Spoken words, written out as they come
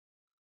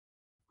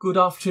Good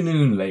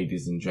afternoon,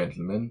 ladies and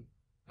gentlemen,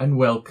 and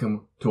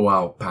welcome to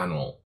our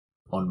panel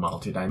on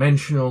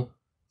multidimensional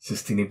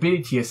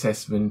sustainability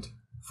assessment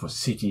for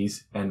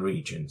cities and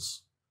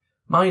regions.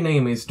 My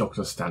name is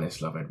Dr.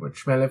 Stanislav Edward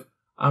Chmelev.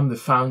 I'm the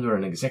founder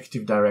and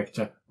executive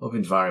director of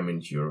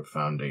Environment Europe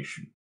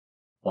Foundation.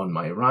 On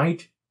my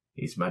right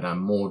is Madame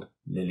Maud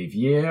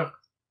Lelievre,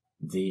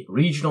 the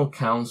Regional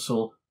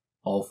Counsel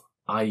of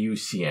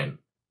IUCN.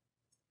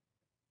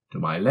 To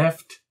my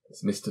left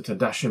is Mr.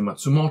 Tadashi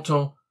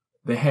Matsumoto,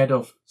 the Head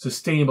of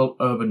Sustainable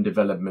Urban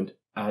Development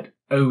at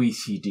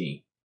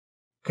OECD.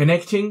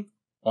 Connecting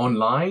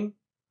online,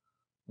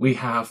 we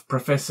have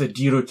Professor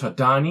Dhiru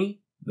Thadani,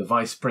 the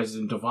Vice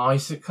President of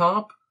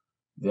ISOCARP,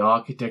 the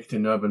architect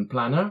and urban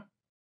planner.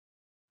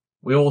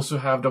 We also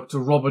have Dr.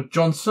 Robert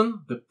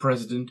Janssens, the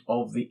President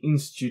of the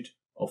Institute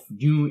of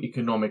New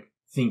Economic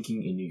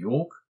Thinking in New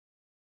York.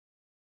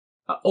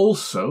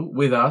 Also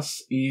with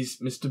us is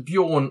Mr.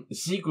 Bjorn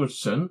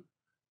Sigurdsson,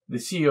 the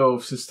CEO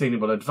of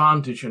Sustainable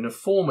Advantage and a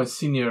former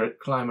senior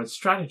climate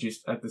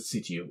strategist at the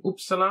city of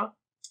Uppsala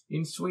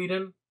in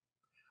Sweden.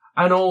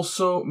 And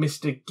also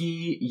Mr.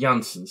 Guy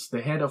Janssens,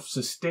 the head of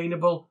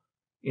Sustainable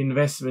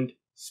Investment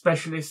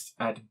Specialist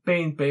at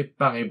BNP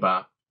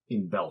Paribas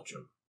in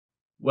Belgium.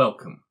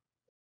 Welcome.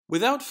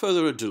 Without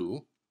further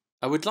ado,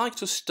 I would like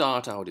to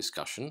start our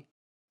discussion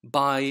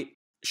by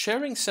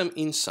sharing some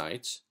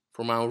insights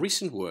from our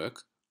recent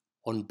work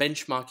on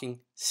benchmarking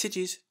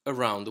cities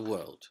around the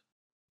world.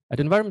 At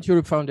Environment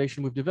Europe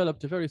Foundation, we've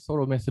developed a very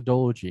thorough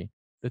methodology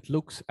that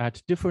looks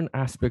at different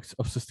aspects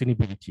of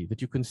sustainability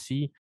that you can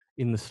see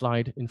in the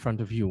slide in front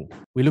of you.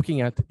 We're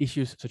looking at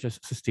issues such as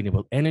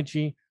sustainable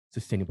energy,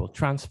 sustainable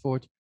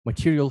transport,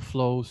 material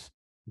flows,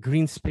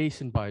 green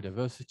space and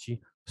biodiversity,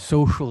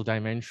 social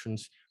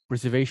dimensions,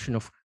 preservation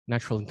of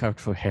natural and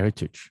cultural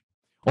heritage.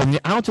 On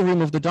the outer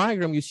rim of the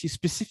diagram, you see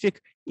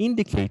specific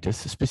indicators,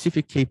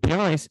 specific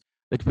KPIs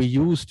that we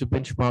use to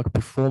benchmark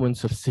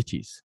performance of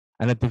cities.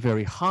 And at the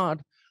very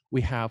heart,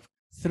 we have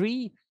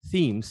three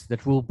themes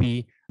that will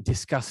be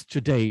discussed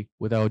today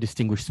with our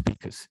distinguished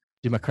speakers: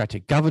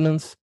 democratic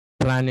governance,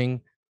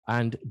 planning,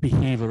 and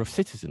behavior of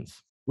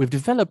citizens. We've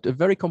developed a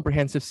very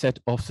comprehensive set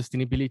of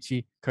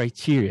sustainability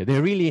criteria.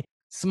 They're really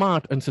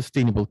smart and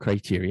sustainable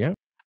criteria.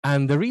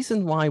 And the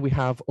reason why we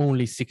have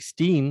only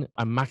 16,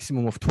 a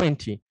maximum of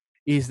 20,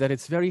 is that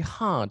it's very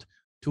hard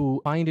to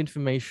find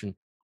information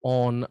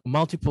on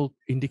multiple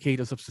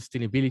indicators of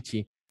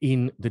sustainability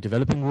in the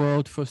developing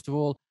world, first of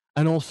all,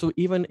 and also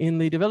even in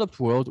the developed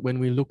world when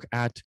we look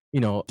at,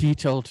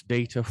 detailed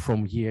data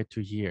from year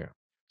to year.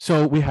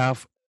 So we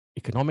have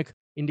economic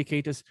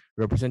indicators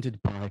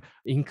represented by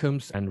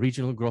incomes and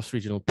gross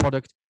regional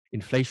product,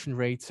 inflation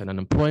rates and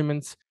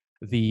unemployment,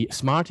 the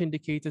smart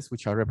indicators,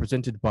 which are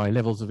represented by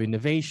levels of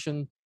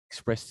innovation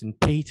expressed in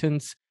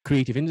patents,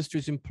 creative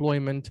industries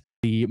employment,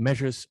 the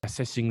measures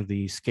assessing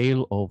the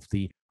scale of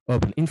the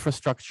urban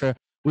infrastructure.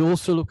 We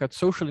also look at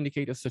social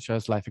indicators such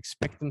as life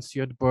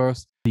expectancy at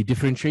birth, the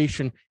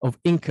differentiation of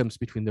incomes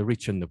between the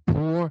rich and the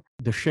poor,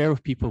 the share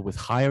of people with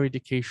higher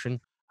education,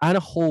 and a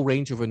whole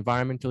range of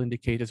environmental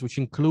indicators, which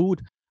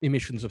include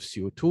emissions of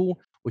CO2,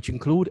 which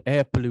include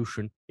air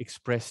pollution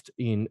expressed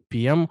in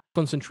PM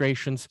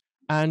concentrations,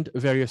 and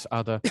various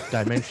other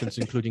dimensions,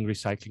 including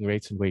recycling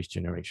rates and waste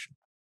generation.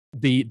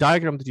 The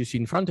diagram that you see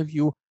in front of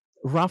you,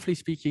 roughly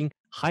speaking,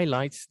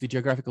 highlights the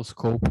geographical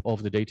scope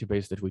of the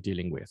database that we're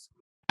dealing with.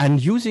 And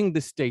using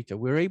this data,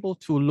 we're able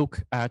to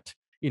look at,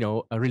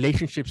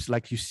 relationships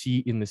like you see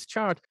in this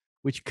chart,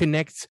 which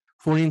connects,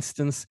 for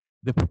instance,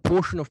 the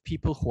proportion of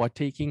people who are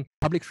taking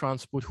public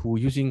transport, who are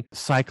using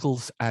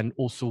cycles and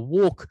also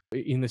walk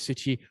in the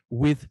city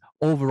with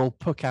overall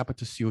per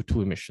capita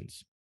CO2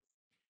 emissions.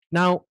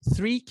 Now,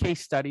 3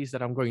 case studies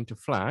that I'm going to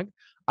flag,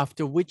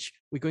 after which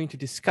we're going to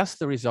discuss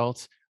the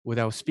results with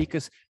our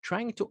speakers,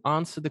 trying to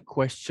answer the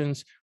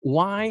questions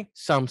why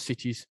some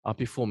cities are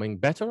performing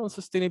better on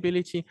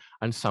sustainability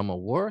and some are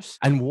worse,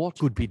 and what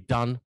could be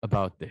done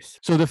about this.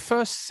 So the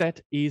first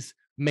set is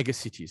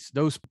megacities,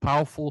 those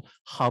powerful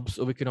hubs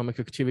of economic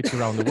activity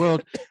around the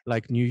world,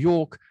 like New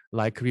York,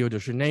 like Rio de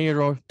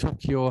Janeiro,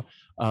 Tokyo,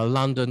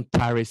 London,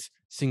 Paris,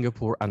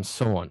 Singapore, and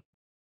so on.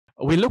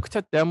 We looked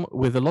at them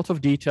with a lot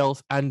of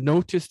details and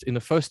noticed in the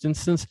first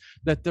instance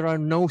that there are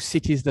no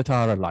cities that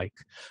are alike.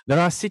 There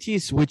are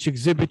cities which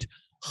exhibit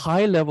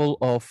high level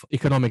of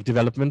economic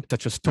development,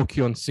 such as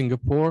Tokyo and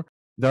Singapore.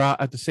 There are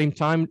at the same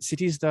time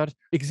cities that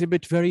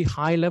exhibit very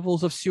high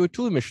levels of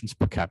CO2 emissions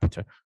per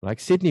capita,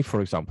 like Sydney,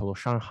 for example, or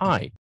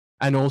Shanghai.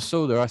 And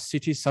also there are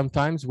cities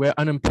sometimes where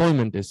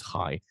unemployment is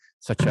high,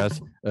 such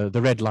as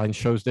the red line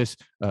shows this,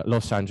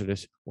 Los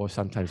Angeles or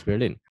sometimes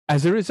Berlin.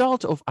 As a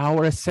result of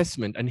our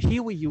assessment, and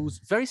here we use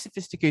very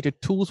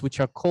sophisticated tools which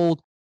are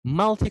called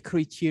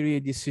multi-criteria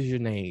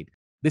decision aid.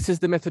 This is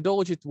the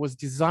methodology that was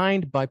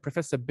designed by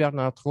Professor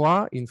Bernard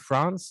Roy in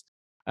France.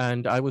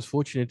 And I was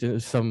fortunate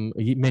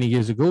many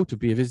years ago to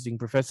be a visiting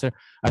professor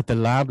at the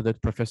lab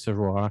that Professor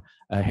Roy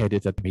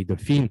headed at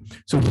Dauphine.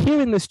 So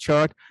here in this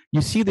chart,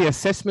 you see the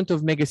assessment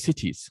of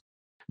megacities.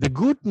 The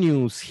good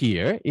news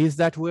here is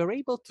that we're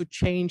able to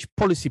change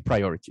policy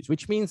priorities,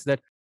 which means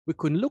that we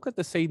can look at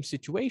the same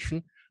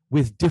situation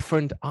with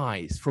different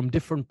eyes from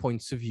different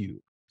points of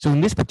view. So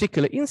in this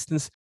particular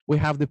instance, we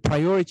have the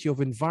priority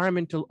of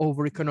environmental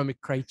over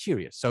economic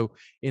criteria. So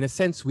in a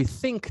sense, we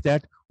think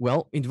that,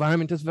 well,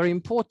 environment is very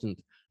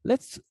important.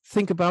 Let's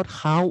think about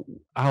how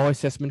our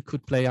assessment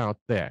could play out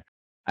there.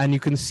 And you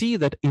can see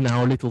that in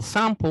our little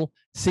sample,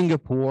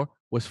 Singapore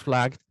was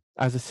flagged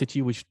as a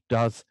city which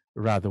does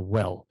rather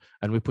well.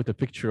 And we put a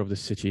picture of the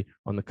city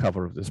on the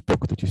cover of this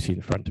book that you see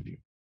in front of you.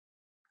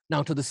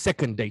 Now to the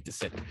second data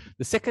set.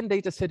 The second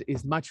data set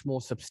is much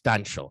more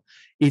substantial.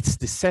 It's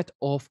the set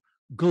of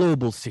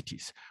global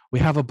cities. We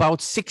have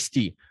about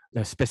 60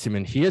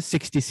 specimens here,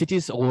 60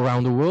 cities all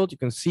around the world. You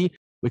can see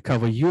we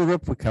cover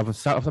Europe, we cover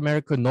South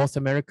America, North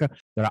America.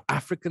 There are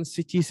African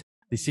cities,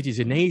 the cities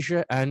in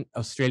Asia and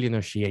Australia and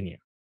Oceania.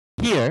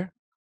 Here,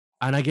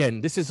 and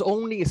again, this is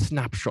only a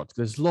snapshot.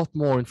 There's a lot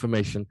more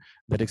information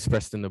that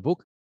expressed in the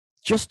book.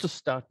 Just to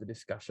start the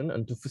discussion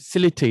and to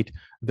facilitate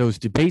those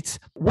debates,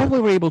 what we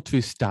were able to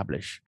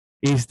establish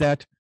is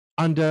that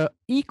under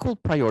equal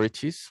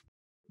priorities,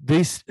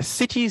 these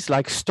cities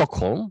like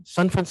Stockholm,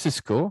 San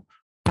Francisco,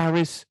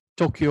 Paris,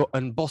 Tokyo,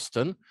 and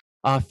Boston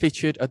are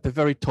featured at the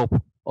very top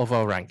of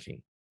our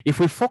ranking.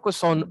 If we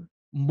focus on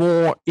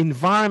more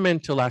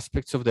environmental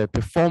aspects of their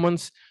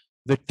performance,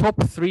 the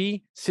top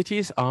 3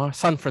 cities are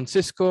San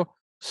Francisco,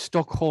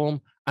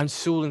 Stockholm, and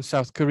Seoul in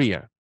South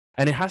Korea.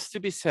 And it has to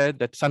be said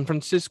that San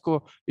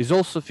Francisco is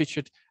also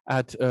featured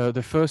at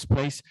the first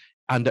place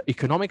under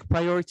economic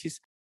priorities,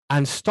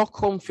 and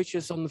Stockholm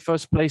features on the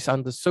first place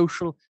under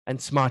social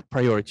and smart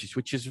priorities,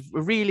 which is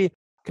really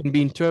can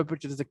be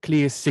interpreted as a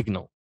clear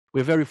signal.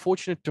 We're very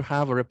fortunate to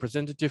have a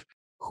representative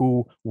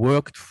who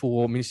worked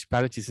for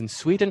municipalities in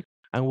Sweden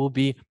and will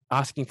be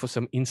asking for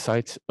some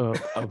insights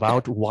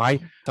about why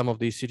some of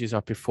these cities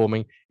are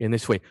performing in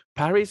this way.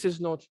 Paris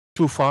is not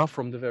too far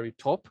from the very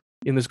top.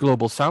 In this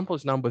global sample,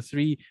 it's number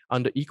 3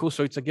 under equal,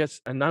 so it's, I guess,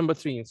 a number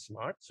 3 in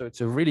smart, so it's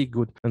a really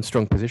good and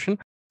strong position.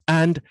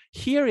 And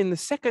here in the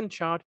second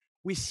chart,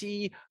 we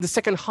see the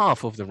second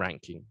half of the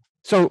ranking.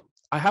 So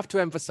I have to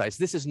emphasize,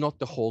 this is not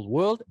the whole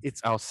world,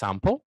 it's our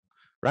sample,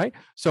 right?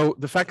 So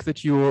the fact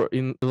that you're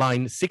in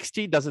line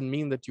 60 doesn't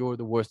mean that you're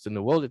the worst in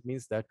the world. It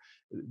means that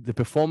the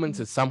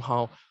performance is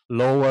somehow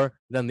lower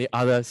than the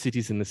other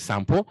cities in the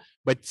sample,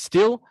 but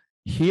still,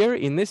 here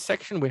in this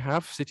section, we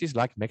have cities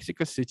like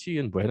Mexico City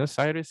and Buenos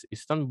Aires,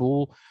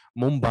 Istanbul,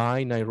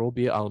 Mumbai,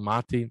 Nairobi,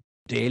 Almaty,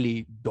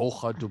 Delhi,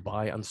 Doha,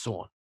 Dubai, and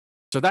so on.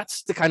 So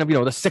that's the kind of,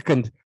 the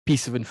second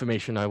piece of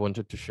information I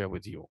wanted to share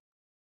with you.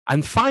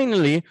 And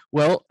finally,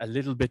 well, a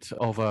little bit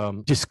of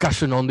a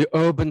discussion on the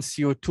urban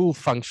CO2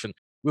 function.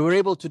 We were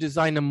able to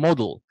design a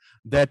model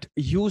that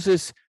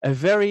uses a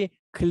very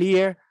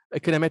clear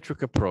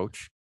econometric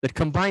approach that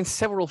combines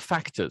several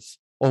factors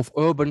of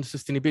urban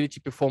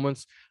sustainability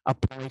performance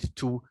applied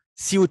to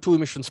CO2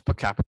 emissions per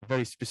capita,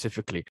 very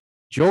specifically,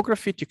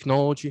 geography,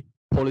 technology,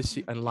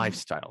 policy, and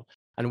lifestyle.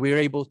 And we're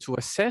able to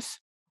assess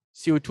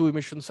CO2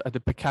 emissions at the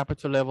per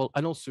capita level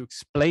and also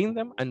explain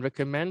them and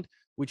recommend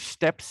which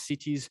steps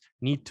cities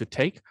need to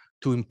take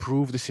to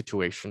improve the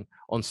situation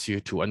on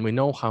CO2. And we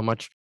know how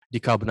much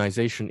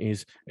decarbonization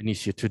is an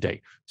issue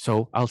today.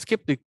 So I'll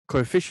skip the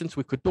coefficients.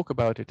 We could talk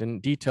about it in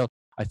detail.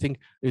 I think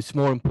it's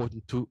more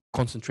important to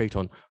concentrate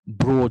on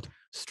broad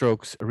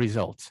strokes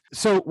results.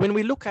 So when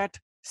we look at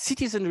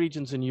cities and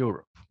regions in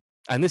Europe,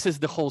 and this is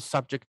the whole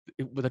subject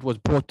that was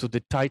brought to the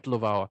title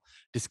of our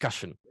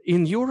discussion.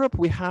 In Europe,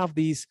 we have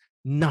these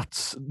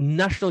NUTS,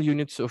 National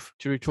Units of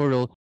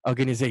Territorial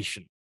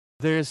Organization.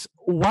 There's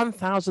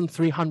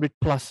 1,300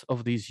 plus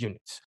of these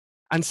units.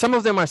 And some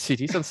of them are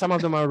cities and some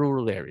of them are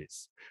rural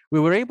areas. We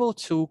were able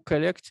to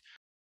collect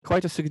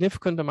quite a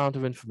significant amount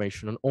of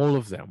information on all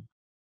of them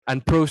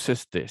and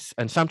process this.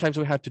 And sometimes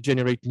we had to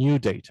generate new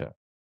data.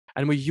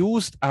 And we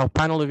used our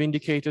panel of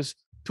indicators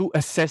to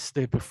assess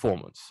their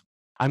performance.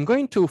 I'm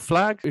going to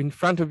flag in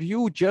front of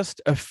you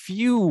just a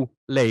few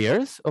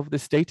layers of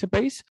this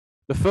database.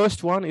 The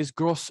first one is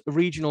gross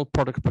regional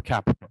product per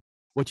capita.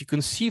 What you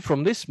can see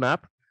from this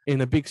map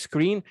in a big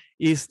screen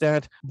is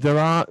that there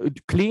are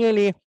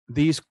clearly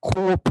these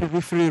core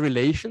periphery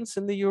relations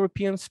in the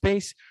European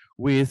space,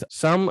 with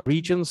some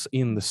regions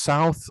in the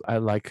south,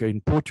 like in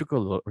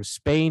Portugal or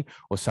Spain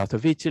or south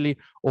of Italy,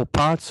 or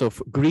parts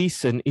of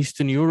Greece and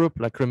Eastern Europe,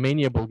 like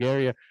Romania,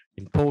 Bulgaria,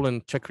 in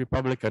Poland, Czech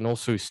Republic, and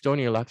also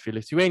Estonia, Latvia,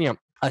 Lithuania,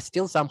 are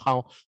still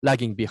somehow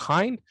lagging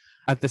behind.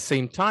 At the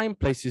same time,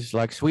 places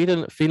like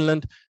Sweden,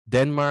 Finland,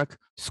 Denmark,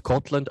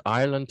 Scotland,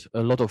 Ireland,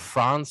 a lot of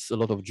France, a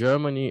lot of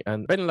Germany,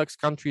 and Benelux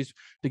countries,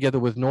 together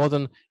with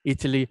northern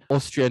Italy,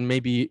 Austria, and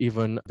maybe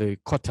even the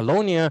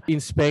Catalonia in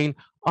Spain,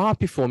 are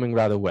performing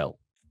rather well.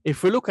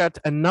 If we look at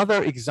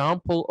another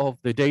example of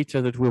the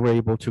data that we were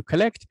able to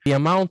collect, the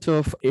amount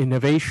of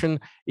innovation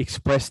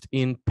expressed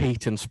in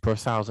patents per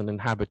 1,000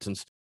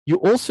 inhabitants, you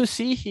also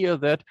see here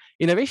that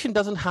innovation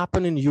doesn't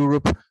happen in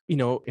Europe,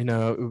 in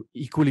a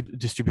equally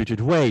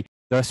distributed way.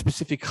 there are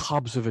specific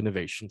hubs of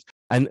innovations.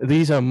 And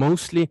these are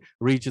mostly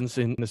regions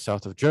in the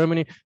south of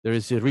Germany. There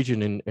is a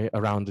region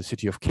around the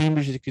city of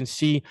Cambridge, as you can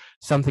see,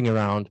 something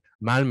around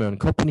Malmö and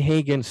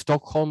Copenhagen,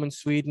 Stockholm in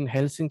Sweden,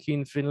 Helsinki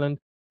in Finland,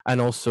 and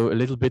also a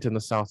little bit in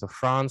the south of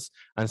France,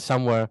 and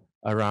somewhere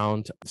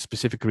around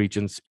specific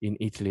regions in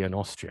Italy and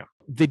Austria.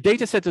 The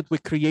data set that we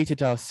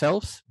created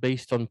ourselves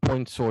based on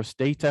point source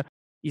data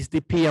is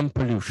the PM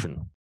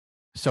pollution.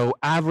 So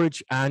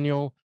average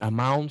annual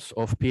amounts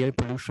of PM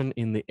pollution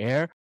in the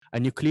air.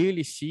 And you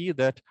clearly see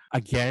that,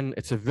 again,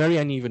 it's a very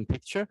uneven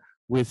picture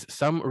with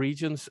some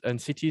regions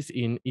and cities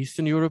in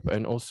Eastern Europe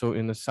and also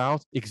in the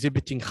South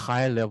exhibiting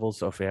higher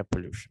levels of air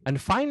pollution. And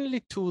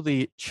finally, to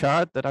the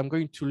chart that I'm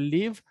going to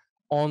leave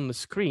on the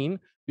screen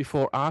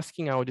before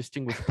asking our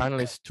distinguished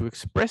panelists to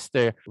express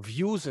their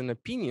views and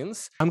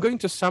opinions, I'm going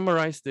to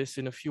summarize this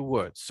in a few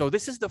words. So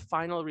this is the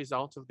final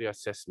result of the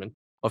assessment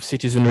of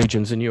cities and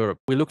regions in Europe.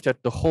 We looked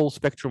at the whole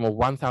spectrum of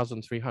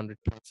 1,300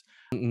 points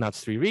in those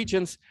 3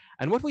 regions.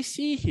 And what we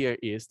see here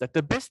is that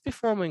the best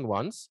performing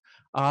ones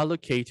are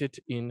located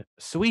in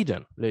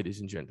Sweden, ladies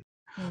and gentlemen.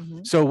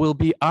 So we'll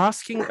be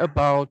asking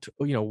about,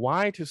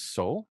 why it is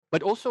so,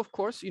 but also, of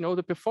course,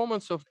 the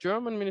performance of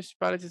German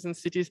municipalities and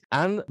cities,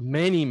 and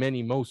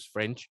most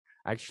French,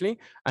 actually,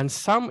 and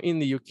some in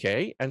the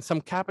UK, and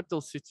some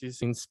capital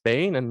cities in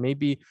Spain, and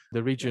maybe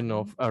the region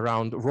of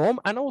around Rome,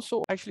 and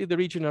also actually the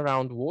region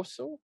around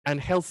Warsaw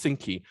and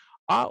Helsinki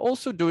are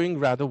also doing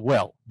rather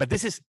well. But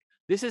this is,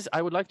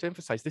 I would like to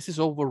emphasize, this is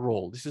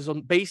overall. This is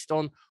based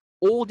on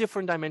all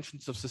different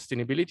dimensions of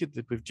sustainability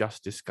that we've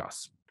just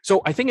discussed.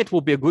 So I think it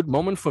will be a good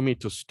moment for me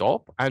to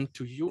stop and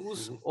to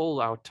use all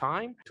our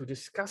time to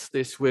discuss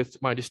this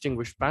with my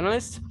distinguished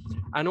panelists.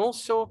 And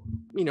also,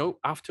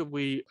 after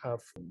we have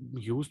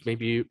used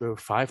maybe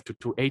 5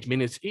 to 8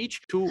 minutes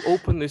each, to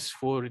open this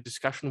for a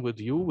discussion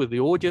with you, with the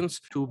audience,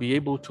 to be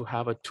able to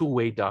have a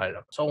two-way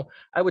dialogue. So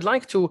I would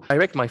like to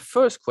direct my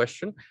first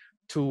question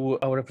to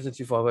our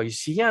representative of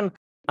IUCN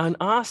and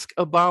ask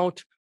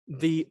about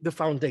the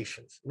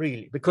foundations,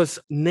 really, because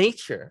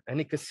nature and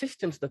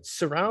ecosystems that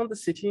surround the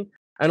city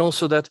and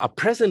also that are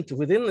present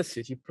within the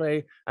city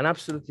play an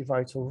absolutely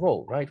vital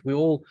role, right? We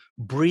all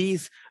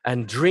breathe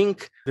and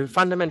drink the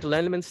fundamental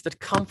elements that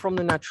come from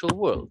the natural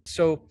world.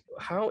 So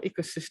how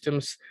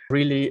ecosystems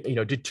really,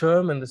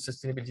 determine the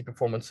sustainability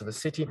performance of a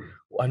city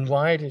and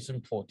why it is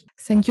important.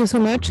 Thank you so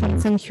much.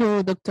 And thank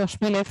you, Dr.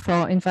 Schmele,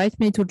 for inviting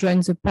me to join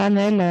the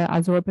panel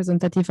as a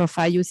representative of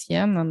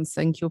IUCN. And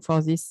thank you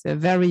for this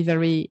very,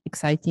 very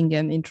exciting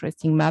and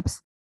interesting maps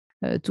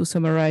to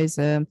summarize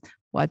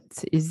what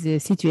is the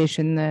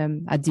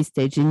situation at this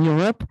stage in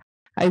Europe.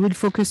 I will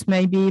focus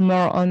maybe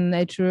more on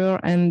nature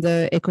and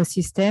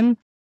ecosystem.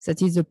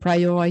 That is a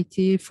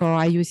priority for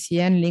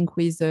IUCN linked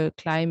with the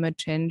climate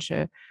change,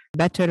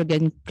 battle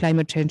against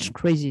climate change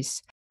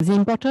crisis. The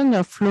importance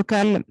of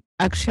local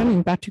action,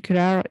 in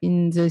particular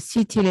in the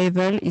city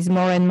level, is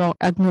more and more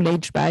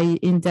acknowledged by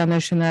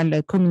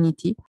international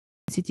community.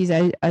 Cities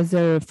are at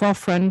the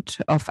forefront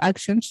of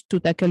actions to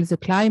tackle the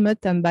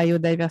climate and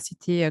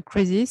biodiversity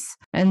crisis.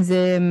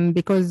 And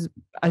because,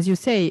 as you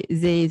say,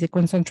 they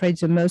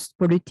concentrate the most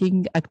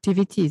polluting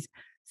activities.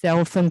 They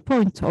are often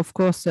point, of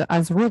course,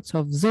 as roots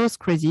of those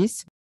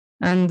crises,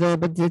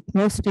 but they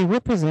mostly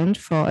represent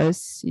for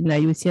us in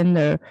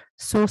IUCN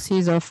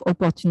sources of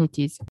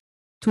opportunities.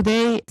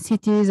 Today,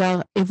 cities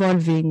are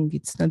evolving.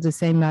 It's not the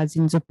same as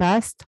in the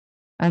past.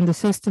 And the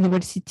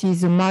sustainable city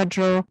is a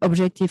major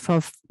objective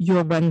of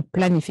urban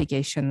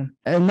planification.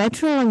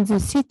 Nature in the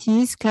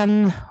cities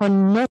can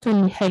not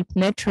only help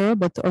nature,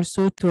 but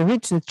also to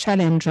reach the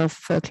challenge of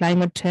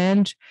climate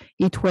change,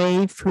 heat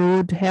wave,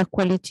 flood, air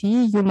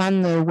quality,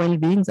 human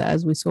well-being,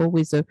 as we saw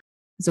with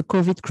the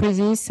COVID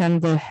crisis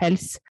and the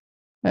health.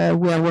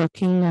 We are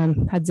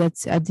working at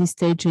this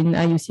stage in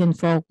IUCN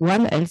for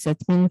One Health.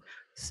 That means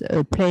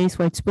a place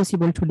where it's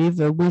possible to live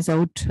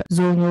without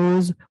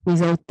zoonose,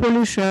 without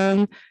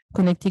pollution,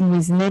 connecting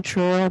with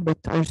nature, but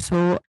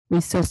also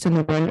with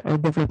sustainable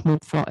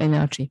development for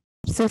energy.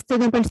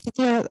 Sustainable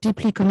cities are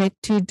deeply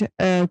connected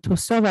to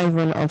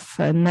survival of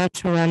a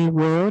natural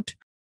world.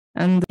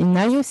 And in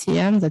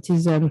IUCN, that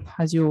is,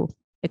 as you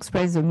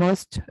expressed, the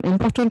most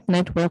important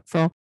network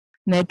for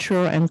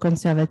nature and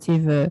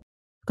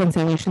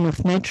conservation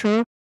of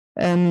nature.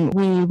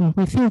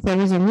 We think there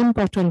is an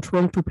important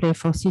role to play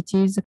for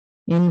cities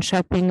in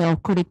shaping our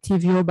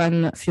collective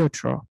urban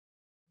future.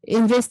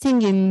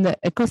 Investing in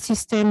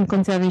ecosystem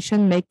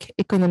conservation makes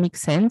economic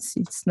sense.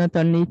 It's not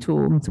only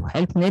to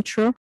help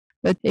nature,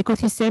 but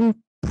ecosystems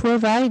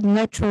provide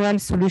natural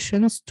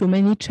solutions to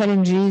many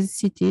challenges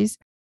cities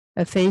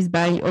face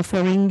by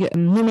offering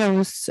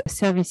numerous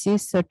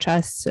services such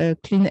as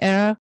clean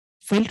air,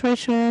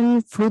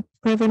 filtration, flood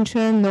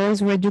prevention,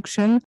 noise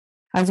reduction,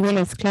 as well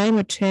as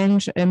climate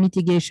change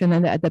mitigation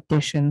and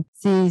adaptation.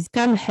 These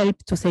can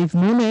help to save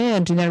money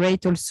and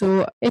generate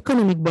also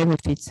economic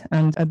benefits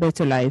and a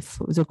better life.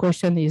 The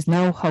question is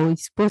now how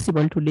it's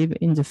possible to live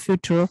in the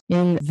future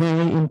in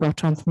very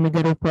important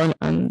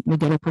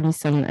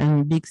megalopolis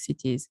and big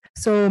cities.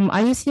 So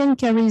IUCN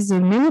carries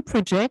many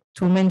projects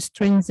to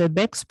mainstream the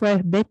best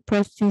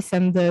practice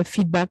and the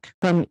feedback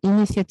from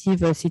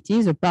initiative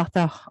cities. A part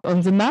are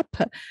on the map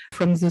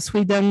from the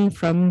Sweden,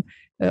 from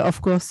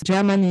of course,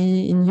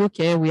 Germany, in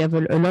UK, we have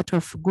a lot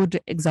of good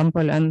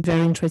example and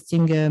very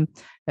interesting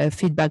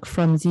feedback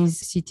from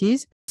these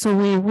cities.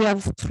 So we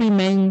have three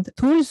main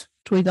tools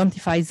to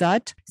identify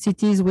that.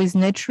 Cities with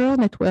nature,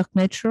 network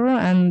nature,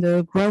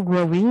 and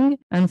growing.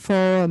 And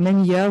for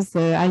many years,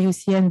 the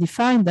IUCN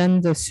defined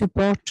and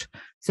support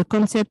the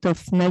concept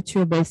of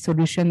nature-based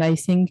solution. I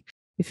think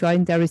if you are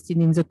interested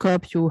in the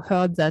COP, you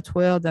heard that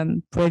word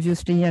and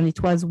previously, and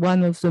it was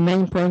one of the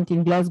main points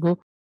in Glasgow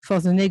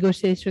for the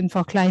negotiation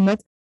for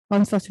climate.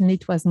 Unfortunately,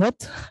 it was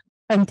not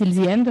until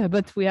the end,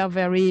 but we have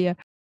a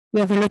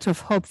lot of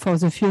hope for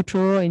the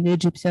future in the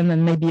Egyptian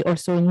and maybe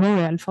also in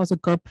Montreal for the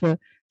COP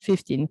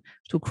 15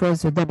 to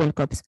cross the double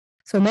COPs.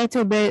 So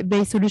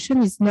nature-based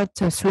solution is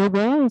not a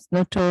slogan, it's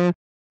not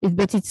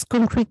but it's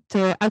concrete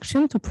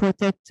action to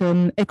protect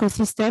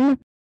ecosystem.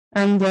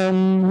 And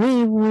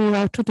we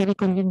are totally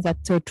convinced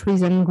that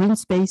trees and green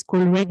space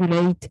could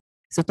regulate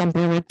the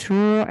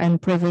temperature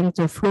and prevent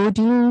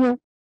flooding.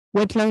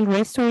 Wetland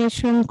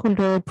restoration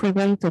could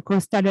prevent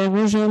coastal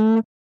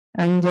erosion,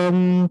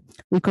 and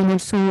we can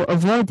also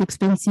avoid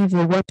expensive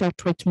water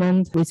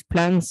treatment with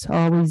plants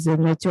or with a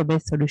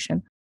nature-based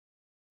solution.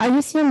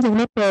 IUCN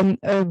developed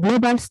a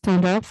global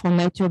standard for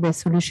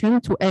nature-based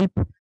solution to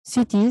help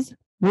cities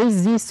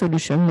with this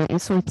solution.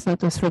 So it's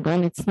not a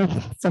slogan, it's not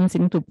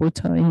something to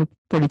put in a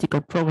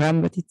political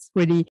program, but it's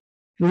really,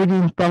 really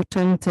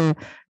important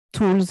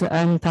tools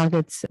and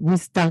targets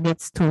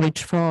to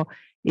reach for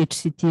each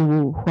city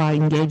who are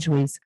engaged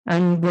with.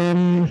 And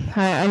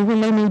I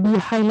will maybe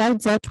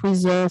highlight that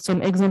with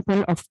some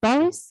example of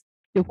Paris.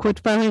 You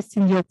quote Paris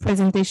in your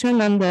presentation,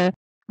 and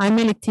I'm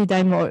elected,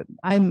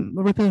 I'm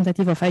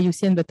representative of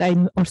IUCN, but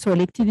I'm also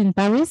elected in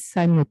Paris.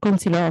 I'm a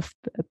councillor of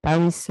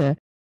Paris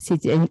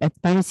city at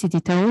Paris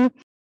City Town.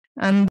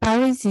 And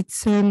Paris,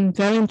 it's a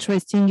very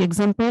interesting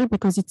example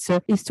because it's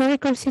a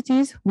historical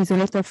city with a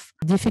lot of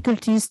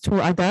difficulties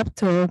to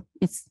adapt.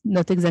 It's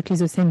not exactly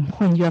the same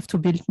when you have to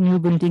build new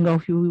building or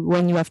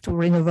when you have to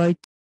renovate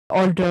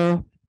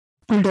older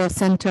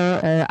center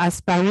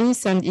as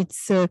Paris. And it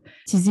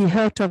is the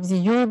heart of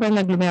the urban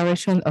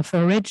agglomeration of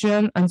a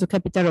region and the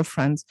capital of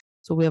France.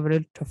 So we have a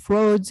lot of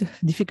roads,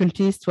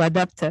 difficulties to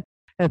adapt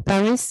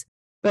Paris.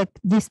 But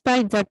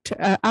despite that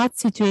hard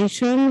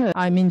situation,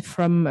 I mean,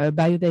 from a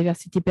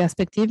biodiversity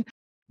perspective,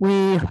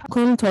 we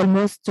count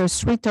almost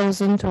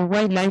 3,000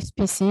 wildlife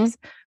species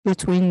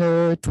between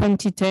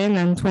 2010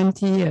 and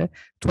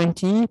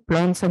 2020,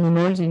 plants,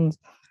 animals in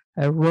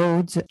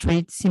roads,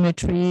 streets,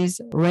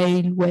 cemeteries,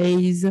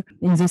 railways,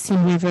 in the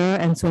Seine River,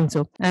 and so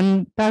on.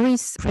 And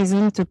Paris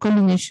presents a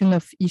combination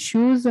of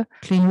issues: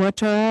 clean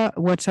water,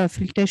 water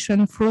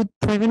filtration, flood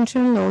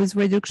prevention, noise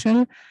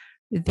reduction.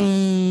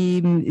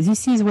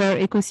 This is where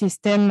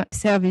ecosystem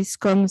service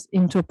comes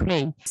into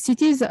play.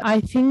 Cities,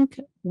 I think,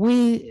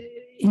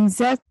 in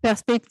that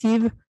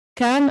perspective,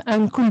 can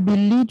and could be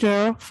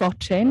leader for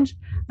change,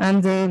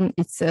 and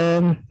it's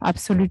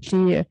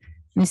absolutely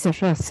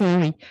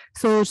necessary.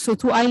 So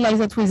to highlight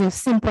that with a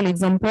simple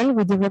example,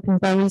 we developed in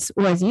Paris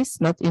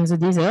Oasis, not in the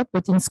desert,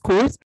 but in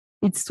schools.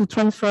 It's to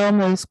transform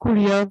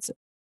schoolyards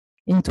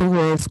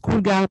into school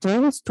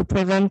gardens to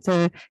prevent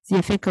the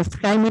effect of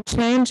climate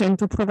change and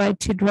to provide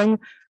children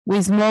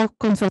with more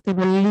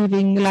comfortable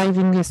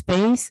living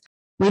space.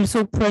 We have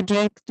also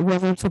project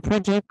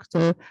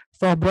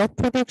for bird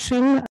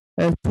protection,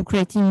 to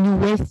creating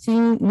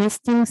new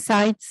nesting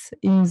sites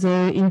in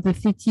the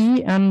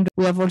city, and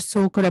we have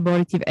also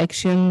collaborative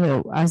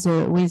action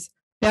with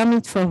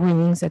permit for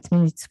greening. That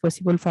means it's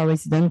possible for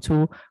residents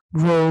to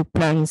grow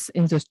plants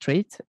in the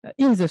street,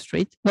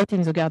 not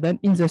in the garden,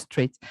 in the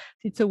street.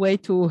 It's a way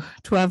to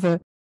have a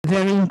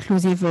very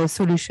inclusive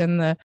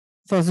solution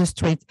for the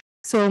street.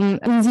 So in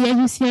the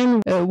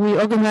IUCN, we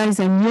organized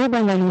an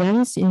urban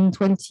alliance in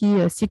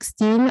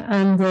 2016,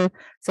 and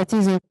that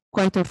is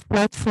quite a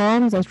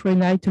platform that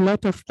reunites a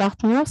lot of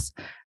partners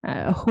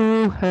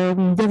who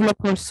develop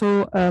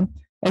also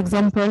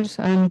examples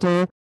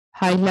and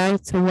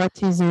highlight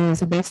what is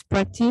the best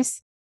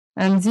practice.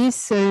 And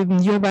this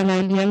urban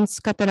alliance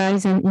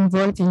catalyze and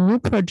involve in new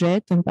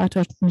project and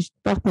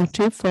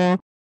partnership for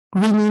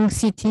greening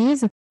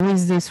cities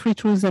with the three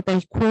tools that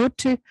I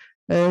quote: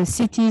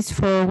 cities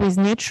with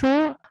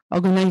nature,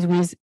 organized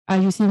with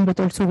IUCN, but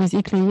also with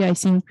ICLEI. I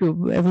think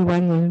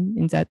everyone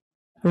in that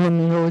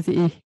room knows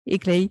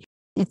ICLEI.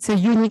 It's a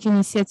unique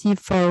initiative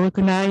for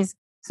recognize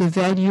the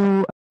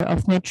value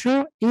of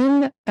nature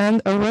in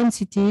and around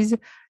cities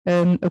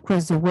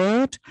across the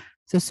world.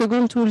 The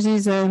second tool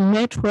is a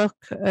network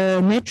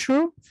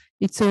nature.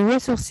 It's a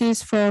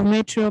resources for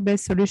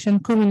nature-based solution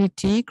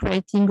community,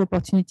 creating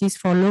opportunities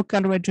for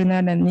local,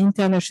 regional, and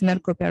international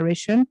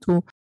cooperation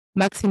to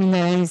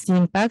maximize the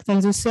impact.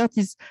 And the third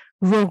is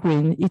Grow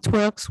Green. It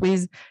works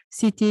with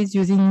cities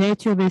using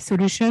nature-based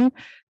solution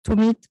to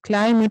meet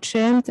climate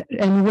change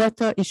and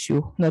water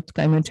issue, not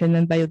climate change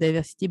and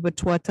biodiversity,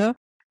 but water.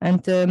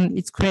 And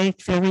it's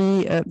create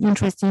very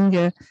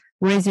interesting,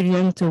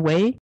 resilient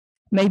way.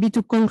 Maybe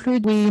to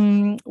conclude,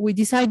 we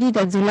decided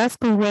at the last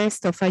Congress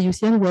of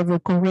IUCN, we have a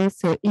Congress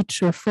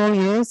each 4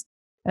 years.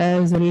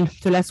 The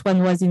last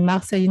one was in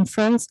Marseille in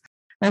France.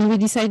 And we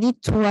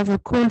decided to have a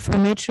call for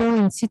nature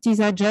in cities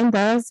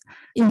agendas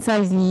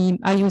inside the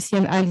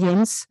IUCN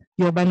Alliance,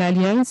 Urban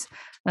Alliance.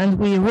 And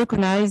we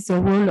recognize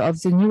the role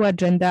of the new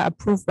agenda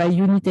approved by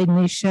United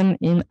Nations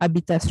in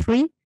Habitat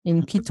 3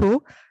 in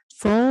Quito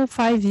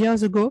 4-5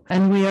 years ago,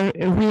 and we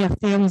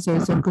reaffirm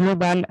the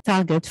global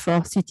target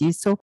for cities.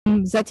 So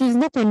that is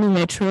not only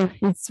nature,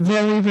 it's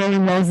very, very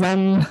more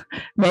than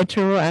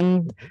nature,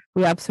 and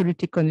we're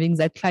absolutely convinced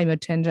that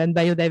climate change and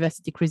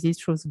biodiversity crisis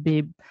should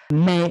be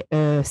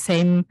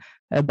same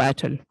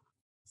battle.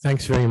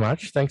 Thanks very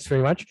much. Thanks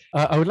very much.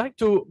 I would like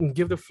to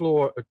give the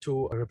floor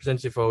to a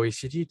representative of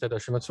OECD,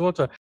 Tadashi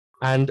Matsumoto,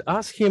 and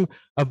ask him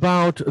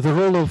about the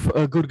role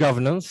of good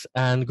governance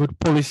and good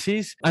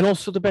policies, and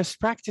also the best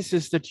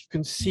practices that you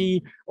can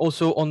see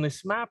also on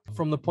this map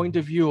from the point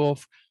of view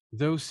of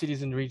those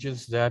cities and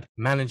regions that are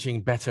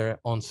managing better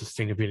on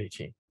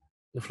sustainability.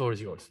 The floor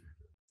is yours.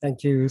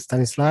 Thank you,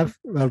 Stanislav.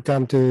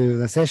 Welcome to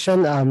the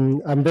session.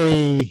 I'm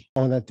very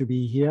honored to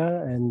be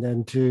here and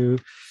then to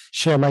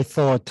share my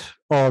thought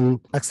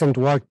on excellent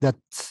work that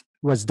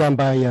was done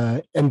by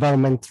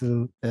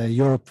Environmental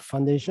Europe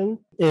Foundation.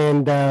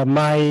 And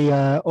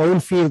my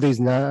own field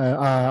is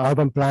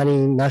urban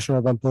planning, national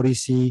urban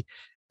policy.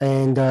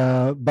 And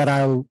but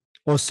I'll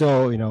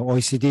also,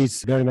 OECD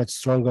is very much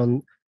strong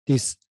on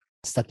these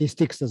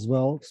statistics as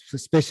well,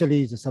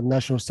 especially the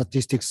subnational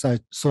statistics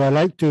side. So I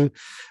like to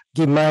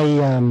give my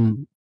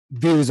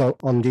views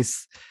on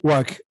this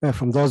work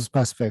from those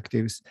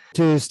perspectives.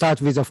 To start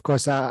with, of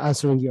course,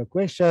 answering your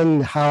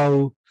question,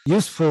 how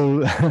useful,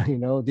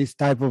 this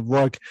type of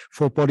work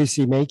for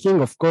policy making,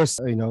 of course,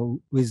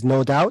 with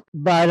no doubt.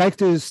 But I like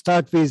to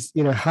start with,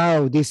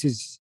 how this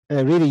is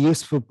really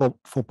useful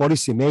for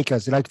policy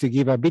makers. I like to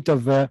give a bit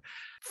of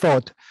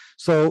thought.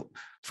 So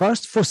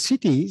first, for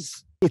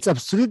cities,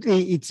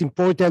 it's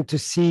important to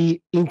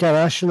see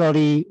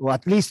internationally, or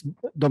at least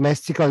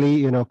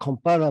domestically,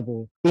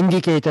 comparable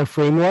indicator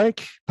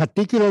framework,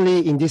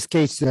 particularly in this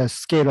case, the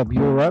scale of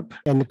Europe,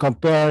 and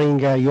comparing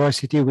your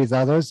city with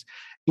others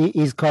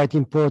is quite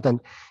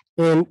important.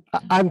 And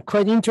I'm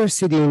quite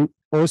interested in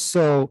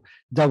also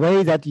the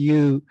way that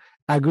you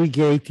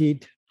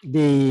aggregated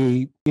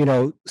the,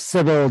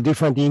 several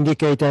different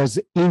indicators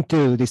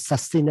into the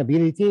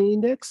sustainability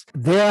index.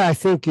 There, I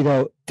think,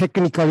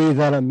 technically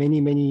there are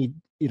many,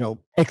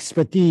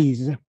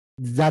 expertise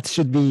that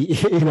should be,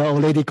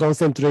 already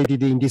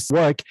concentrated in this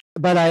work.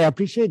 But I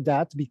appreciate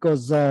that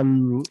because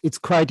it's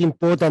quite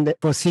important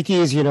for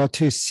cities,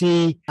 to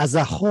see as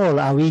a whole,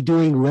 are we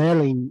doing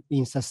well in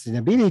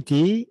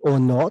sustainability or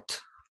not?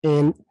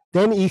 And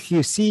then if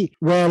you see,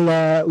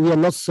 well, we are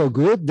not so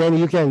good, then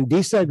you can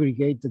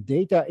disaggregate the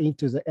data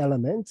into the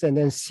elements and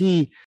then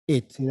see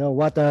it,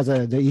 what are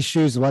the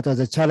issues, what are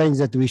the challenges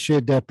that we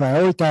should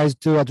prioritize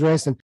to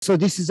address. And so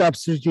this is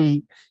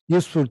absolutely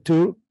useful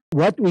too.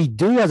 What we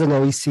do as an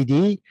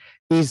OECD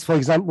is, for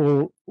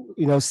example,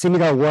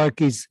 similar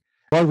work is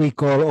what we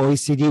call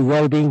OECD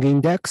Wellbeing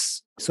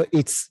Index. So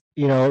it's,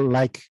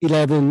 like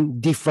 11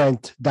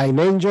 different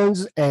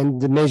dimensions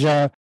and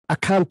measure a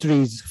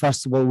country's,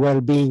 first of all,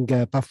 well-being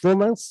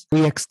performance.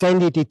 We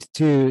extended it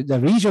to the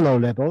regional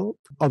level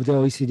of the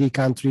OECD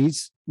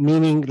countries,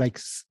 meaning like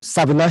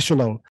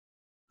subnational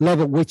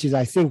level, which is,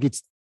 I think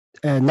it's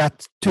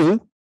NAT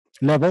 2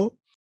 level.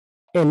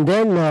 And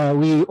then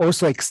we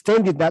also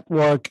extended that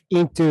work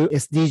into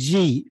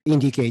SDG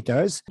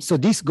indicators. So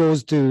this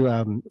goes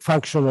to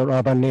functional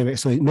urban area,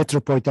 so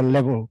metropolitan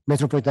level,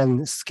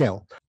 metropolitan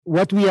scale.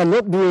 What we are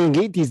not doing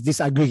it is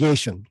this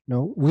aggregation.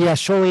 We are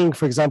showing,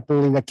 for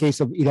example, in the case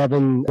of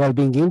 11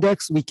 Wellbeing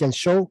Index, we can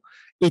show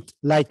it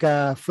like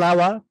a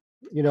flower,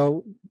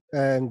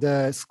 and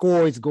the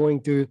score is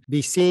going to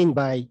be seen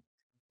by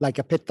like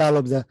a petal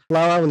of the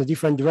flower in the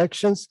different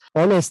directions.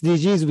 On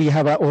SDGs, we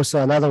have also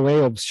another way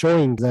of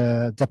showing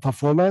the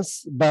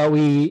performance, but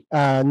we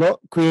are not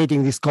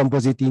creating this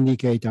composite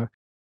indicator.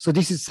 So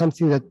this is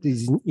something that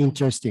is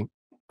interesting.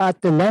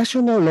 At the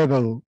national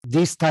level,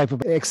 this type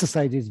of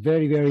exercise is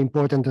very, very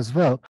important as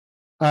well.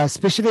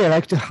 Especially, I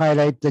like to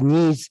highlight the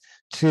needs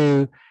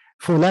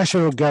for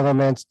national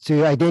governments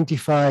to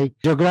identify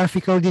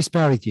geographical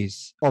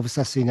disparities of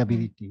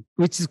sustainability,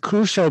 which is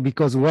crucial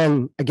because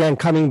when, again,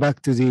 coming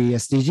back to the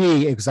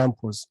SDG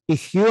examples,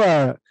 if you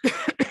are,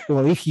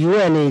 or if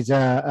UN is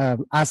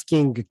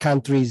asking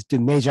countries to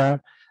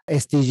measure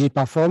SDG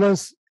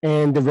performance,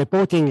 and the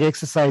reporting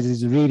exercise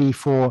is really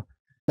for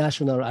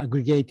national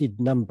aggregated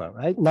number,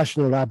 right?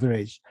 National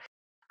average.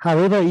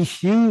 However,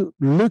 if you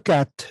look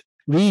at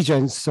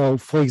regions, so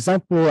for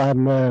example,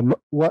 I'm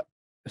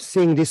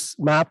seeing this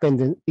map, and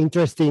then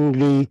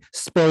interestingly,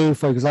 Spain,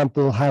 for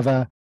example,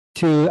 have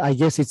two, I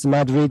guess it's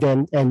Madrid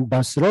and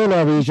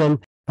Barcelona region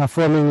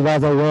performing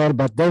rather well,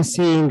 but then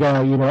seeing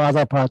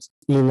other parts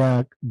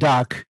in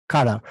dark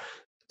color.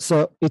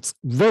 So it's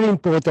very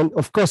important.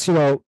 Of course,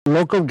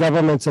 local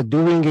governments are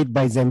doing it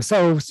by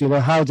themselves,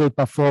 how they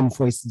perform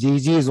for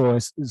SDGs or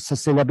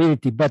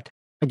sustainability. But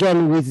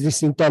again, with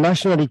this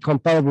internationally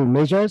comparable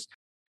measures,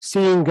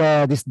 seeing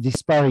this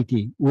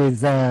disparity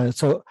with,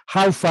 so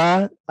how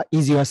far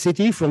is your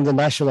city from the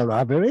national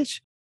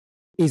average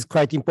is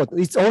quite important.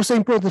 It's also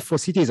important for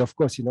cities, of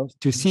course,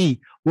 to see,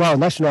 wow,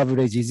 national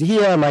average is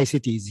here, my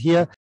city is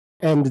here.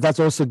 And that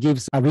also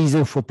gives a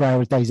reason for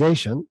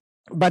prioritization.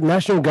 But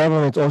national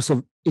government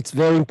also, it's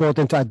very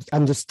important to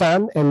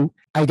understand and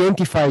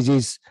identify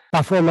this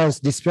performance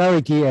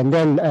disparity, and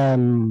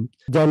then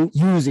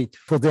use it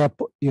for their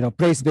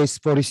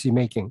place-based policy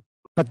making.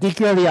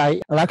 Particularly,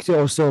 I like to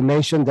also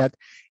mention that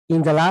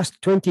in the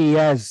last 20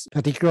 years,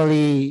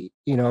 particularly,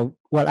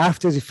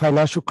 after the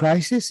financial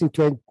crisis in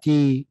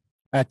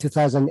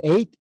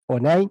 2008 or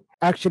 9,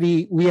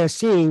 actually, we are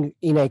seeing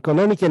in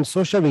economic and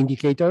social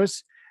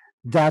indicators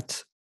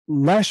that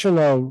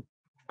national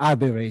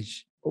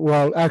average,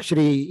 well,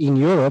 actually in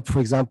Europe, for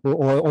example,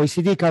 or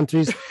OECD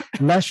countries,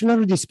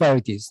 national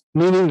disparities,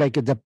 meaning like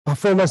the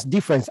performance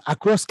difference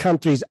across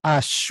countries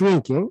are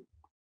shrinking,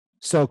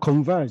 so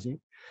converging.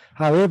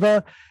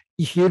 However,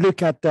 if you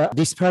look at the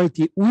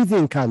disparity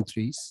within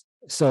countries,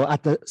 so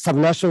at the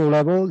subnational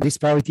level,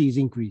 disparity is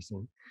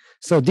increasing.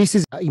 So this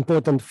is an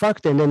important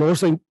factor. And then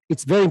also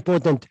it's very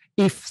important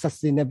if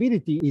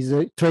sustainability is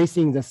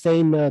tracing the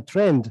same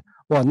trend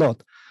or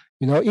not.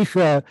 If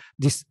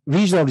this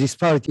regional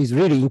disparity is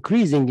really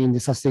increasing in the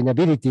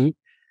sustainability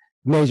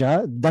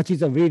measure, that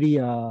is a really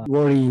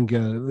worrying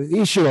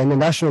issue, and the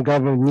national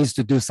government needs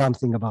to do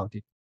something about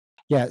it.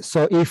 Yeah,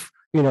 so if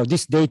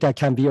this data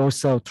can be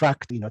also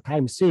tracked,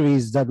 time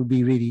series, that would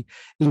be really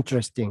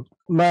interesting.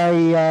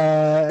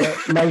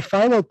 My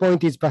final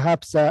point is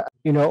perhaps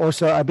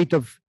also a bit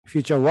of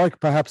future work.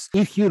 Perhaps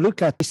if you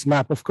look at this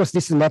map, of course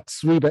this is not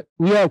 3, but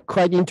we are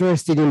quite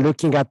interested in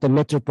looking at the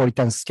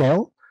metropolitan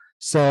scale.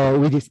 So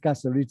we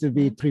discussed a little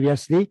bit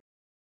previously,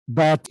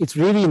 but it's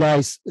really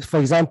nice. For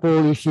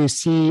example, if you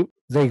see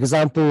the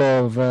example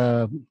of,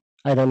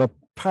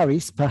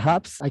 Paris,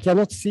 perhaps, I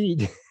cannot see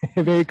it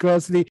very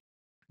closely,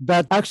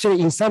 but actually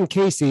in some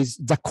cases,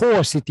 the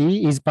core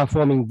city is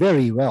performing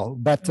very well,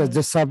 but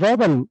the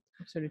suburban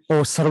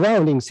or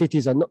surrounding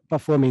cities are not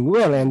performing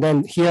well. And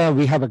then here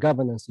we have a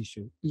governance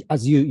issue,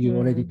 as you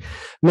already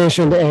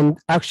mentioned. And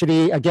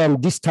actually,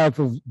 again, this type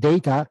of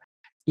data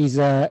is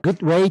a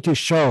good way to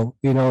show,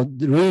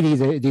 really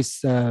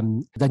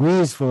the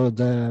needs for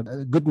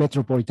the good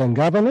metropolitan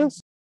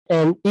governance.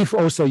 And if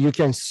also you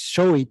can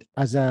show it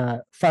as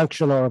a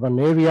functional urban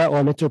area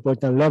or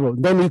metropolitan level,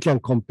 then you can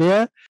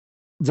compare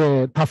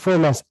the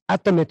performance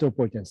at the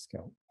metropolitan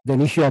scale.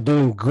 Then if you are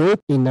doing good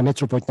in the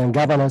metropolitan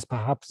governance,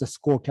 perhaps the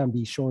score can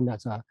be shown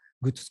as a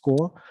good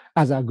score,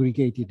 as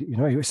aggregated,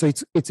 So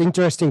it's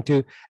interesting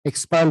to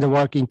expand the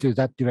work into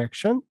that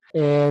direction.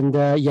 And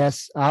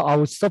yes, I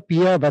will stop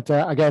here. But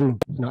again,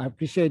 I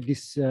appreciate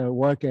this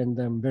work, and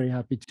I'm very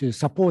happy to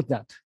support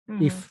that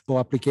if for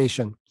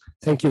application.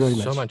 Thank you very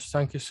much.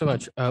 Thank you so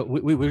much.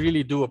 We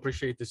really do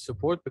appreciate this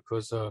support,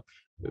 because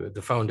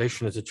the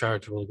foundation is a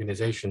charitable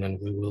organization, and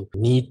we will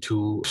need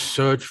to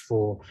search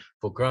for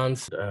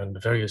grants and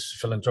various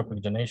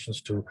philanthropic donations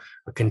to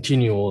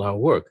continue all our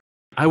work.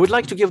 I would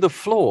like to give the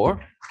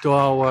floor to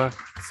our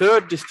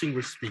third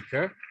distinguished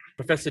speaker,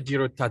 Professor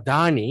Dhiru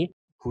Thadani,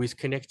 who is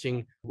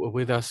connecting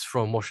with us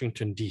from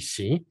Washington,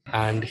 D.C.,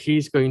 and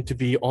he's going to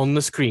be on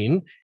the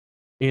screen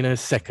in a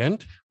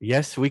second.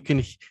 Yes, we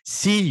can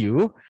see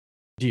you,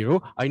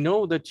 Dhiru. I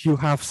know that you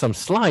have some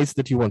slides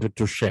that you wanted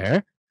to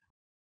share.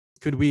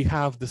 Could we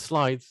have the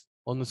slides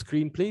on the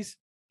screen, please?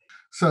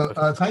 So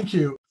thank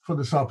you for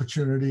this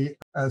opportunity.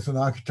 As an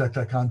architect,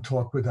 I can't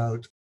talk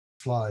without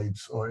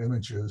slides or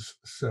images,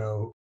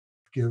 so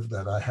give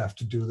that I have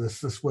to do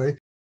this way.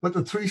 But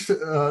the 3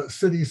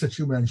 cities that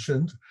you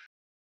mentioned,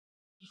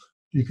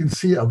 you can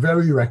see are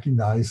very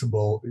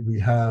recognizable. We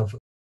have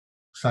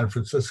San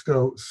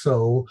Francisco,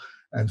 Seoul,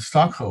 and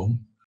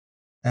Stockholm.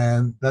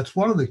 And that's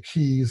one of the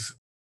keys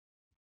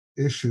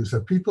issues,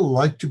 that people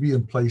like to be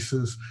in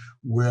places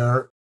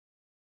where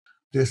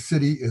their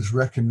city is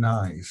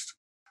recognized.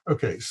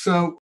 Okay,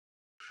 so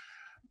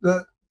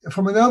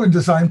from an urban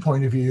design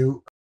point of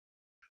view,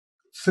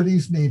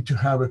 cities need to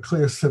have a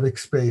clear civic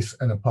space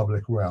and a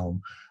public realm,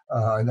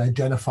 an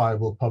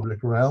identifiable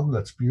public realm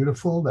that's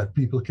beautiful, that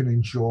people can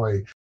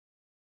enjoy.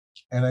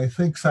 And I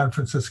think San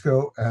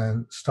Francisco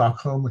and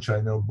Stockholm, which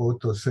I know both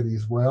those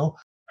cities well,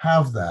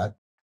 have that.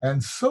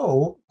 And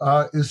Seoul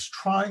is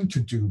trying to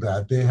do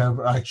that. They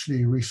have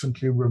actually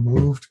recently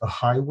removed a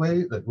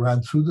highway that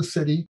ran through the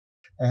city,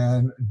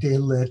 and they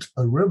lit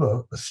a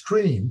river, a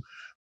stream,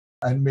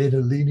 and made a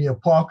linear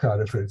park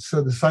out of it.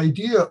 So this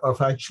idea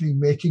of actually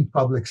making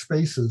public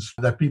spaces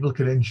that people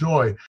can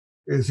enjoy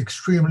is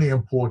extremely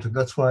important.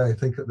 That's why I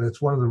think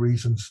that's one of the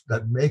reasons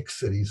that makes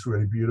cities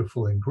really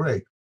beautiful and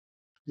great.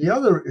 The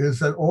other is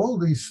that all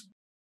these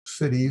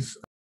cities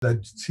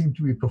that seem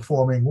to be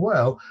performing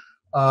well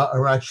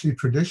are actually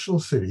traditional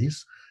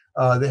cities.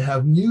 They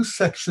have new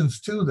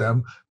sections to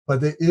them,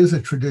 but there is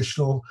a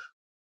traditional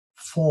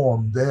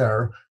form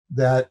there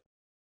that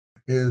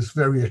is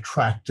very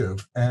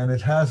attractive, and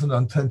it has an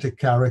authentic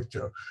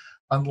character.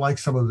 Unlike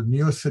some of the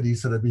newer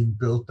cities that are being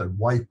built that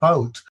wipe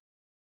out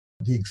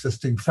the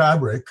existing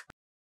fabric,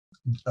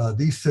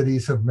 these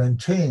cities have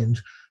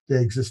maintained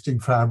their existing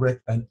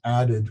fabric and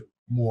added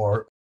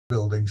more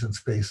buildings and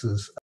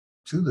spaces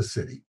to the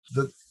city.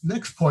 The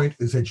next point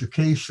is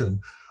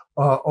education.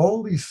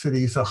 All these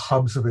cities are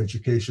hubs of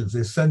education.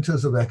 They're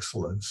centers of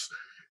excellence.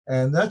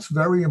 And that's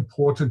very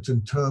important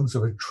in terms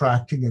of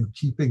attracting and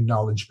keeping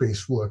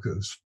knowledge-based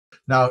workers.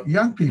 Now,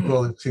 young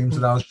people, it seems,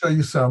 and I'll show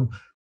you some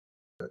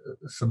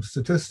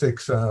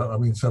statistics,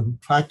 some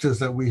factors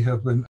that we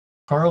have been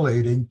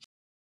correlating,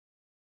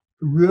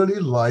 really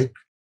like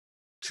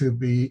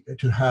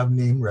to have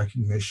name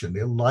recognition.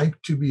 They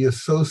like to be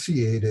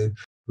associated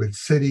with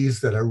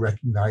cities that are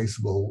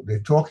recognizable. They're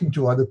talking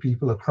to other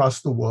people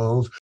across the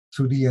world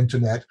through the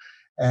internet.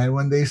 And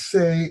when they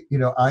say,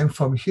 I'm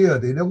from here,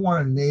 they don't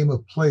want to name a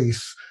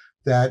place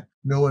that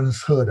no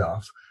one's heard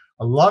of.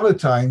 A lot of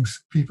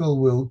times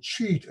people will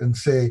cheat and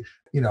say,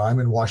 I'm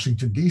in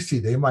Washington, D.C.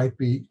 They might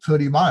be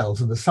 30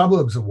 miles in the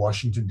suburbs of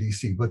Washington,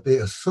 D.C., but they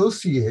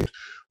associate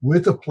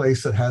with a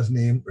place that has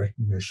name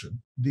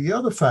recognition. The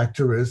other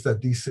factor is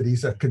that these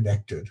cities are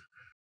connected.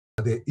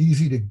 They're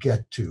easy to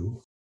get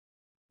to.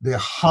 They're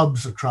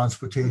hubs of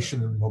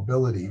transportation and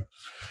mobility.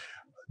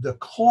 The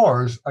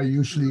cores are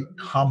usually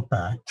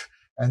compact,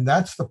 and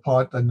that's the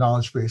part that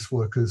knowledge-based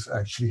workers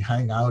actually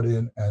hang out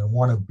in and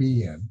want to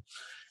be in.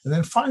 And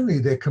then finally,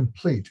 they're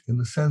complete in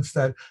the sense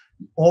that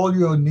all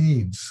your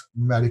needs,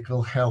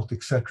 medical, health,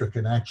 etc.,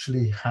 can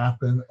actually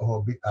happen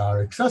or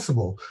are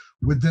accessible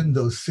within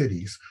those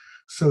cities.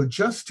 So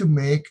just to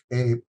make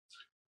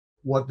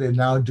what they're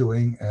now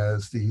doing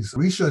as these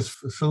research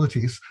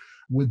facilities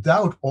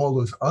without all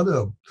those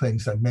other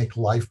things that make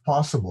life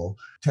possible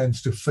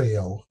tends to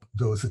fail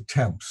those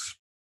attempts.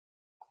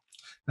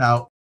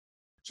 Now,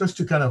 just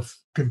to kind of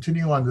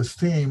continue on this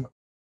theme,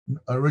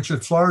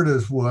 Richard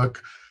Florida's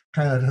work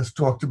kind of has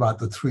talked about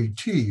the 3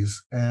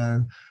 T's.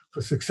 And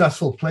for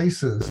successful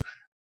places,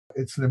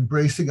 it's an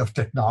embracing of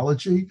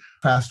technology,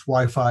 fast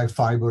Wi-Fi,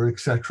 fiber,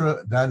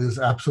 etc. That is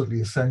absolutely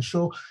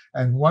essential.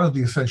 And one of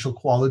the essential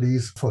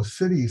qualities for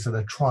cities that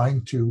are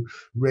trying to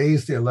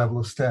raise their level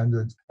of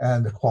standards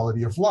and the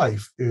quality of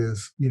life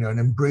is, an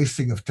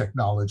embracing of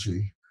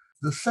technology.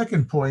 The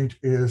second point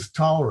is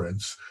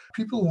tolerance.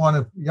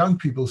 Young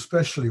people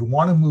especially,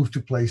 want to move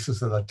to places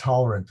that are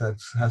tolerant.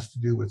 That has to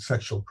do with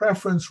sexual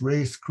preference,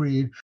 race,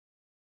 creed,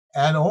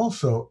 and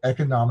also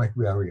economic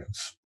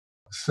variance.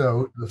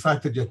 So the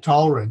fact that you're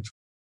tolerant.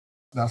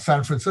 Now,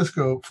 San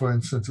Francisco, for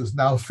instance, is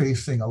now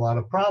facing a lot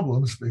of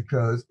problems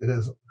because it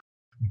has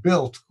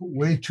built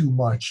way too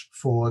much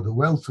for the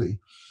wealthy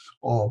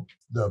or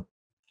the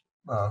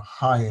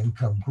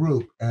high-income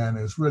group, and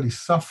is really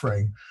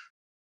suffering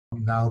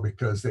now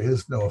because there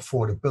is no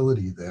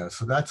affordability there.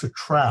 So that's a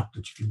trap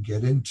that you can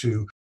get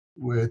into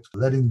with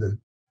letting the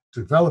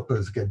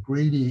developers get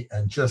greedy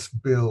and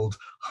just build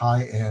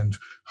high-end,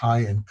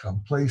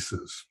 high-income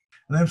places.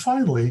 And then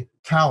finally,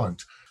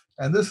 talent.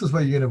 And this is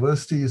where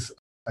universities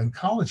and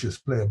colleges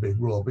play a big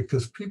role,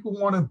 because people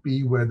want to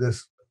be where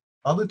there's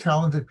other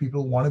talented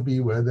people want to be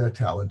where there are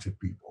talented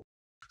people.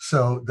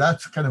 So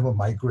that's kind of a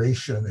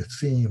migration. It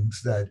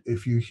seems that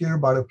if you hear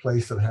about a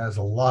place that has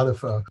a lot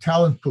of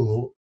talent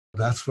pool,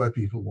 that's where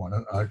people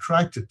are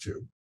attracted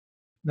to.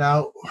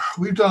 Now,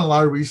 we've done a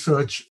lot of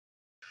research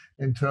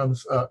in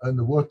terms in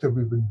the work that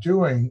we've been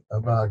doing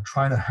about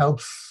trying to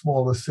help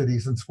smaller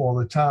cities and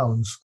smaller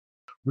towns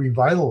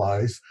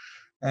revitalize.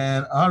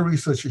 And our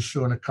research has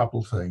shown a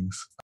couple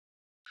things.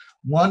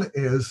 One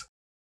is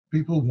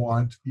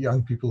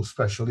young people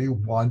especially,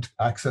 want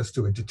access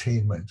to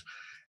entertainment.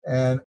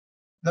 And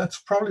that's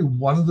probably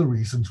one of the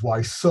reasons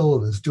why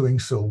Seoul is doing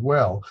so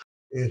well.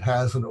 It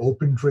has an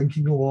open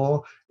drinking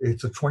law.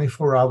 It's a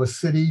 24-hour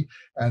city,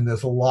 and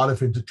there's a lot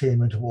of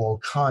entertainment of all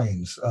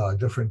kinds,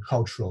 different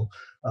cultural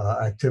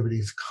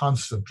activities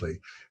constantly.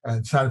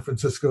 And San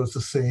Francisco is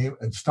the same,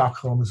 and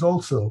Stockholm is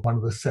also one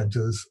of the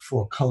centers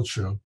for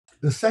culture.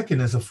 The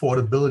second is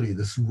affordability,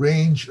 this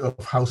range of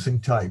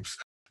housing types.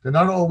 They're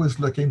not always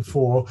looking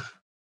for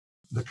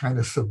the kind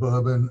of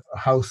suburban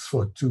house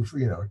for two,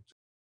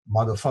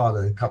 mother,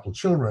 father, and a couple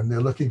children.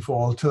 They're looking for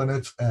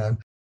alternates and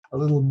a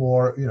little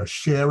more,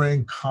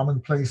 sharing, common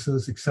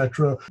places,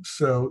 etc.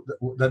 So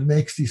that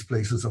makes these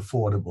places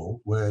affordable,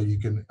 where you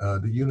can,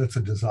 the units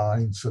are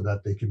designed so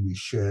that they can be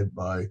shared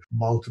by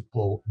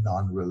multiple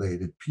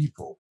non-related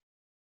people.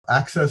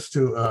 Access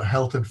to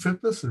health and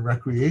fitness and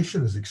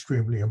recreation is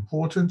extremely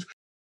important.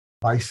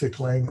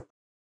 Bicycling,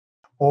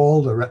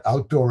 all the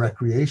outdoor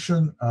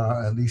recreation,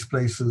 and these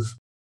places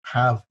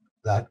have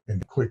that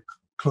in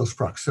close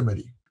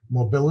proximity.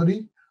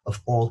 Mobility of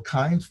all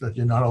kinds, that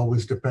you're not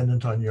always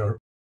dependent on your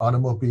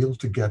automobile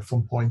to get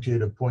from point A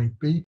to point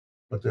B,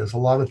 but there's a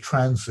lot of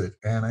transit.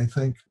 And I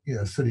think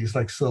cities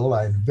like Seoul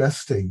are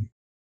investing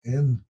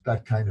in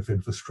that kind of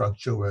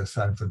infrastructure, where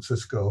San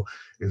Francisco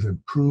is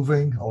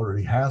improving,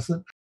 already has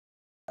it,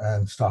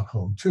 and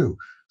Stockholm too.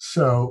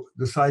 So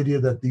this idea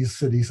that these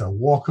cities are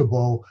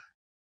walkable,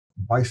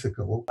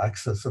 bicycle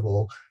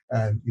accessible,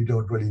 and you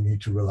don't really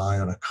need to rely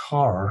on a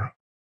car,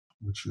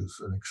 which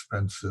is an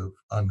expensive,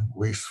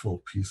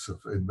 unwasteful piece of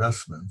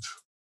investment.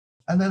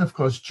 And then, of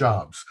course,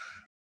 jobs.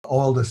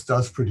 All this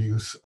does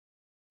produce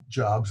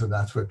jobs, and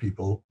that's where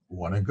people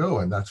want to go.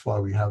 And that's why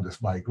we have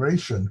this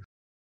migration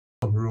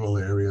from rural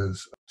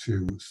areas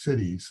to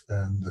cities.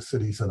 And the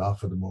cities that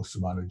offer the most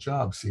amount of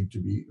jobs seem to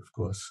be, of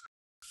course,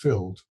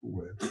 filled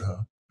with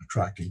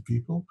attracting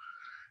people.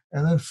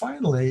 And then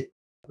finally,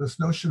 this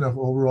notion of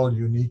overall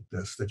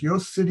uniqueness, that your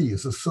city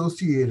is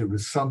associated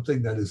with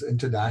something that is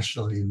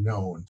internationally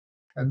known.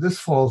 And this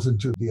falls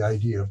into the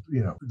idea of,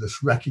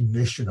 this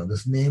recognition, or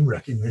this name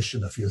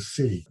recognition of your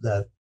city,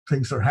 that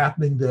things are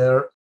happening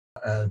there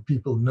and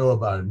people know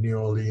about it. New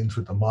Orleans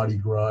with the Mardi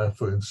Gras,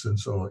 for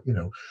instance, or,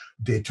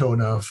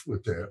 Daytona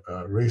with their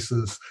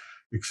races,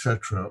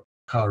 etc.,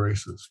 car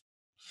races.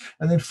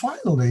 And then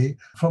finally,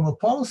 from a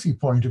policy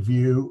point of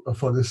view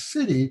for the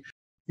city,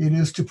 it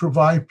is to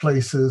provide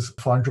places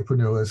for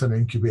entrepreneurs and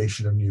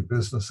incubation of new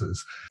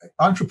businesses.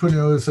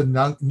 Entrepreneurs and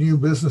new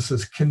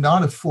businesses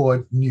cannot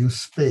afford new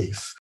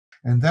space.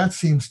 And that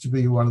seems to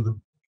be one of the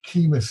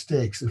key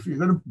mistakes. If you're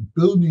going to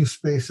build new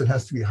space, it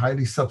has to be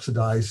highly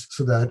subsidized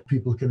so that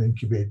people can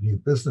incubate new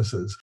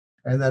businesses.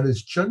 And that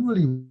is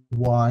generally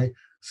why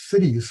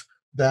cities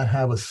that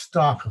have a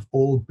stock of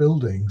old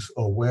buildings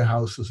or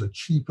warehouses or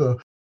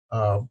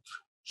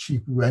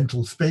cheap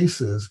rental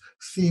spaces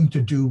seem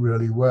to do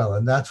really well.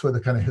 And that's where the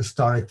kind of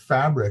historic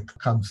fabric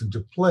comes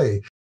into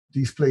play.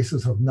 These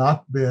places have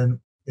not been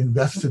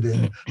invested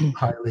in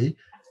highly,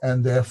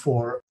 and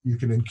therefore you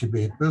can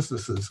incubate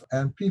businesses.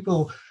 And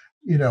people,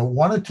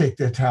 want to take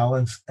their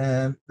talents,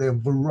 and there are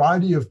a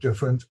variety of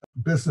different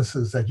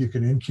businesses that you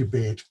can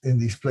incubate in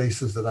these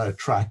places that are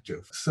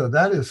attractive. So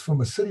that is,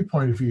 from a city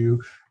point of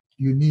view,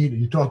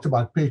 you talked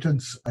about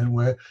patents, and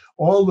where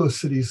all those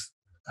cities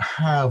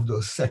have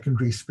those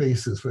secondary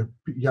spaces where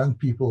young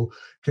people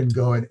can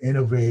go and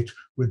innovate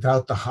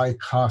without the high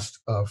cost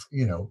of,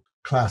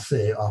 Class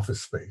A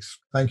office space.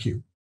 Thank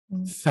you.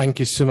 Thank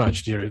you so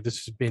much, Dhiru.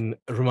 This has been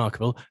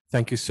remarkable.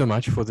 Thank you so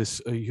much for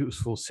this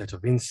useful set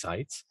of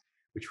insights,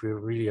 which we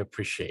really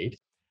appreciate.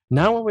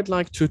 Now I would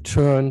like to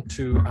turn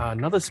to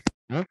another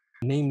speaker,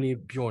 namely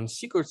Bjorn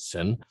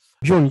Sigurdsson.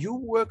 Bjorn, you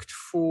worked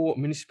for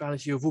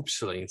municipality of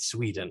Uppsala in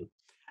Sweden,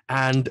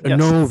 and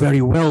know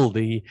very well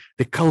the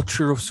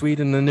culture of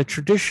Sweden and the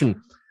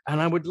tradition. And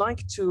I would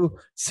like to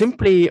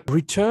simply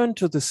return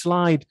to the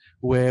slide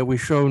where we've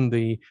shown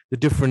the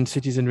different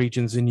cities and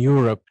regions in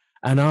Europe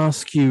and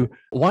ask you,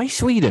 why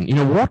Sweden?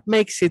 What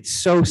makes it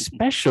so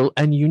special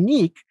and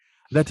unique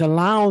that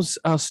allows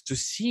us to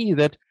see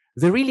that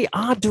they really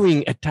are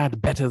doing a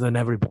tad better than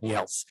everybody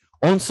else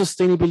on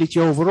sustainability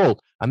overall?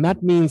 And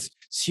that means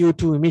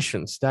CO2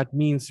 emissions, that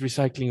means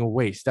recycling of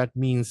waste, that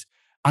means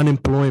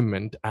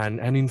unemployment and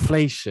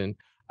inflation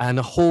and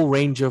a whole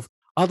range of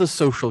other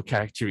social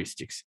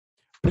characteristics.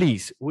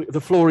 Please,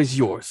 the floor is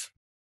yours.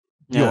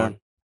 Bjorn.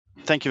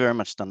 Thank you very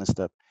much,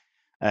 Stanislav.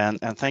 And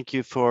thank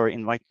you for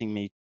inviting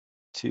me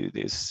to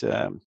this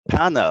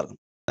panel.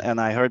 And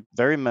I heard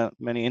very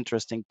many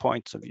interesting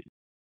points of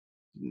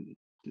you.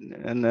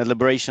 An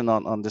elaboration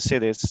on the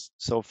cities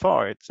so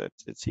far. It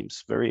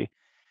seems very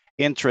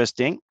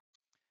interesting.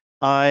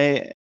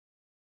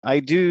 I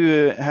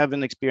do have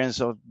an experience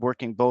of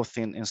working both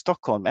in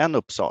Stockholm and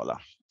Uppsala.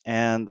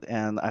 And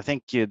I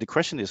think the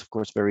question is, of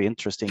course, very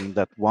interesting,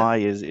 that why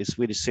is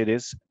Swedish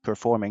cities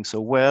performing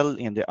so well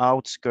in the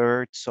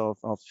outskirts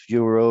of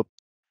Europe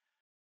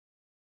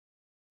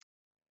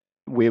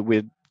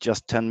with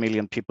just 10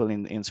 million people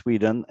in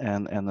Sweden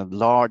and a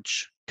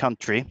large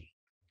country.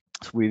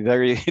 We're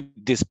very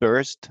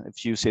dispersed, a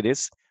few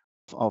cities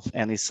of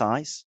any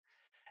size,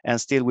 and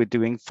still we're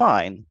doing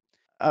fine.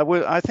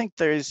 I think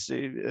there is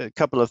a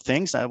couple of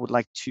things I would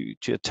like to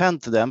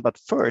attend to them, but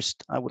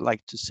first I would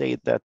like to say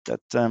that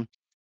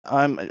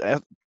I'm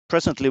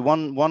presently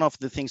one of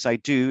the things I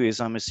do is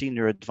I'm a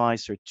senior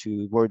advisor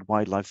to World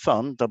Wildlife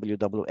Fund,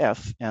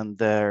 WWF, and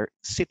their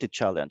City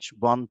Challenge,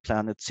 One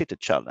Planet City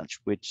Challenge,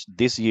 which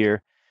this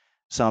year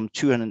some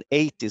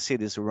 280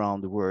 cities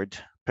around the world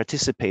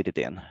participated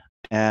in.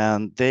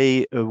 And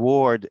they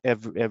award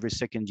every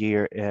second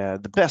year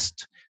the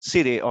best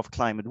city of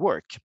climate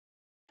work,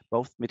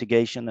 both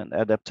mitigation and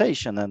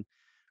adaptation. And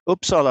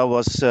Uppsala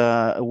was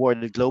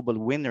awarded global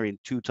winner in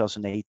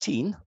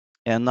 2018.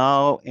 And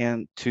now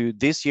into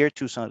this year,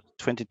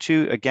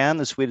 2022, again,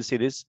 the Swedish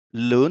cities,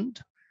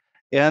 Lund.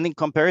 And in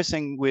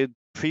comparison with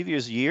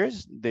previous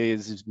years,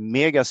 there's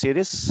mega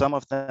cities, some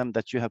of them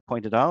that you have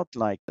pointed out,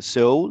 like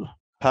Seoul,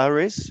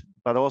 Paris,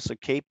 but also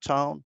Cape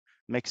Town,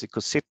 Mexico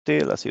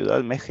City, La Ciudad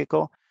de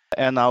Mexico,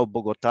 and now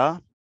Bogota,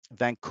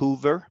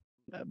 Vancouver.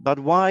 But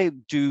why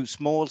do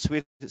small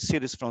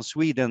cities from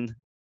Sweden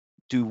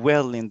do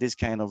well in this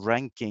kind of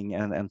ranking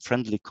and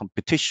friendly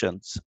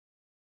competitions?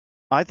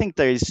 I think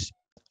there is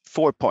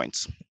 4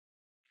 points.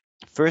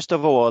 First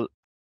of all,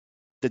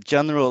 the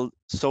general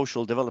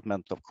social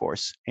development, of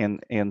course, in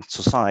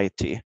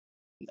society.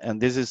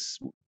 And this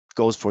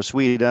goes for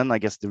Sweden, I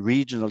guess the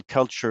regional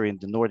culture in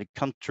the Nordic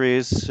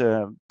countries,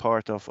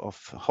 part of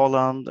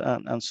Holland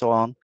and so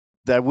on.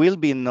 There will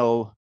be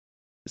no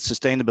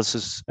sustainable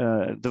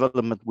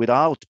development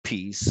without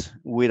peace,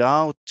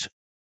 without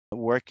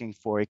working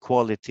for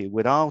equality,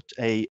 without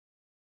a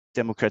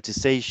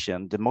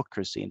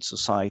democracy in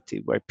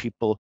society where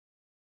people.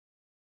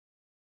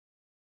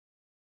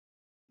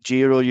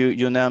 Dhiru,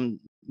 you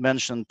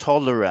mentioned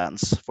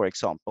tolerance, for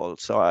example.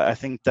 So I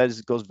think that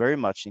goes very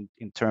much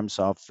in terms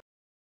of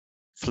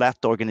flat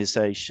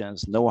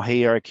organizations, no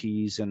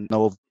hierarchies, and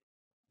no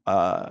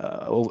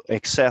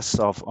excess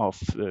of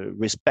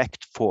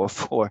respect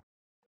for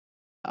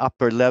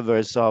upper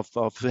levels of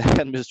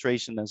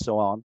administration and so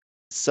on.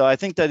 So I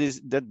think that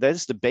is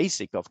the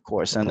basic, of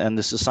course, and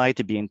the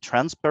society being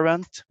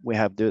transparent. We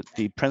have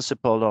the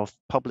principle of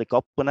public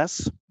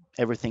openness.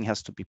 Everything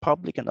has to be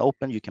public and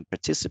open. You can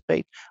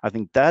participate. I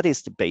think that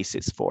is the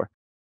basis for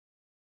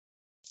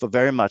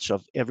very much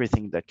of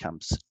everything that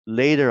comes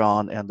later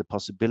on, and the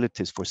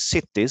possibilities for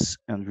cities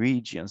and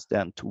regions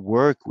then to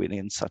work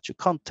within such a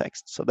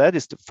context. So that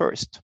is the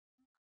first,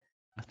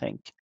 I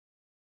think.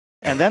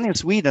 And then in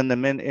Sweden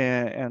and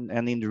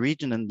in the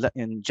region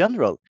in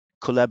general,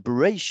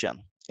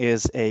 collaboration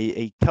is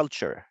a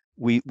culture.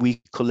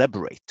 We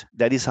collaborate.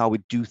 That is how we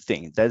do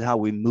things. That's how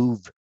we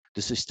move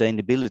the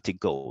sustainability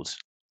goals.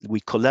 We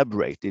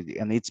collaborate,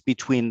 and it's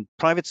between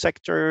private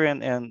sector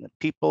and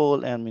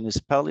people and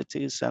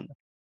municipalities and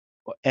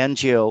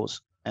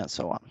NGOs and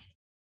so on.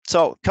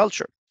 So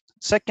culture.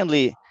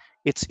 Secondly,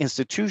 it's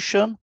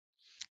institutional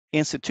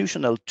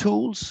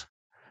tools,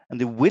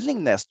 and the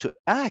willingness to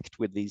act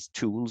with these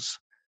tools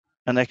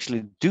and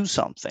actually do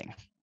something.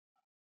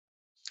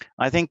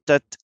 I think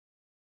that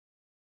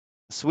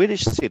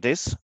Swedish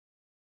cities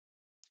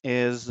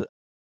is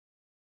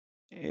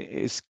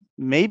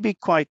maybe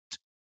quite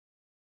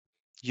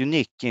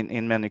unique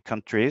in many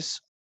countries,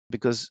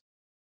 because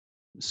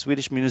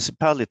Swedish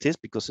municipalities,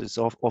 because it's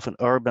often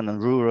urban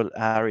and rural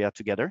area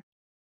together,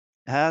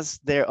 has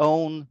they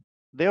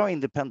are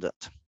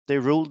independent. They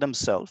rule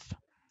themselves.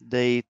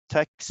 They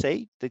tax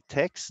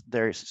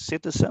their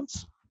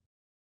citizens.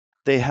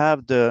 They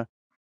have the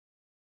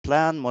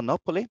plan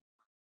monopoly.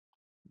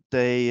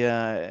 They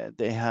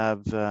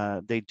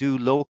do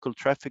local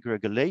traffic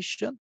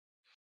regulation.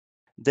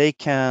 They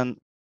can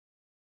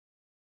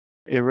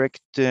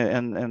erect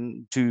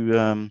and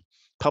do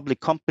public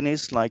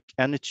companies like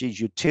energy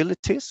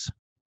utilities,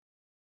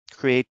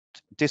 create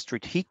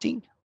district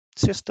heating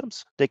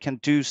systems. They can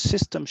do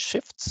system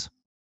shifts.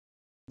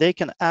 They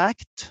can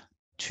act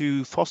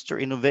to foster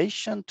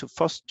innovation, to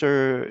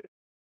foster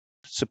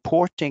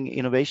supporting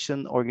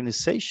innovation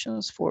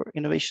organizations for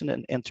innovation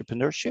and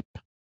entrepreneurship.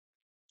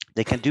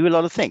 They can do a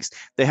lot of things.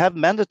 They have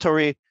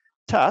mandatory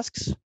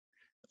tasks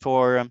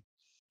for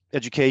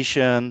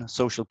education,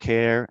 social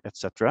care,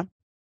 etc.,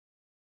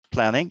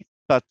 planning,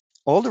 but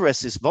all the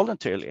rest is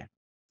voluntarily.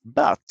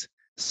 But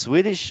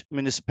Swedish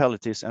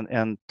municipalities,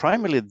 and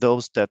primarily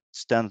those that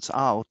stands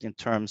out in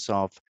terms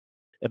of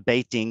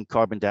abating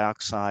carbon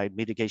dioxide,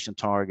 mitigation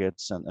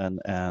targets,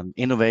 and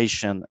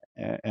innovation,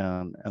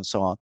 and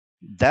so on,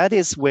 that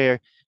is where,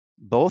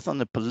 both on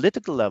the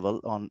political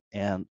level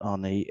and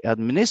on the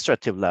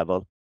administrative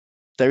level,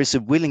 there is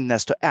a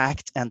willingness to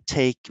act and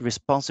take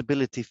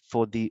responsibility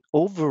for the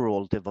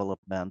overall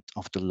development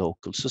of the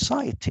local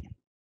society.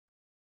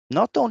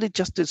 Not only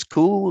just a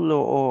school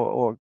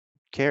or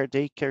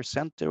daycare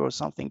center or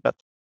something, but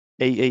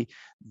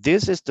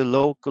this is the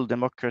local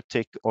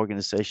democratic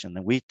organization,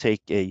 and we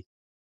take a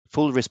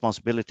full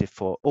responsibility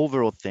for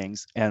overall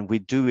things, and we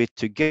do it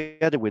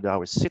together with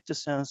our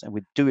citizens, and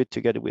we do it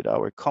together with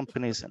our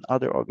companies and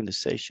other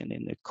organizations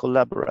in a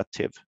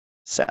collaborative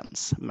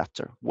sense,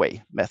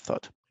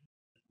 method.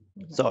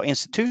 So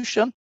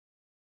institutional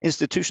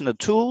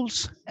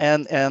tools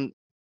and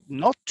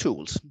not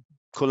tools.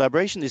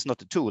 Collaboration is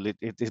not a tool. It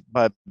is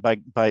by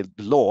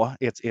law.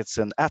 It's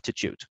an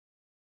attitude.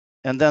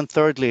 And then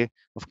thirdly,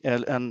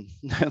 and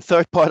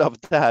third part of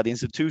that,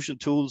 institution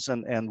tools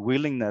and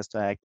willingness to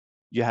act.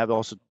 You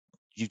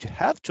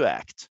have to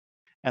act,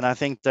 and I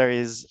think there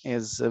is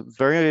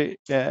very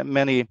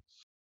many.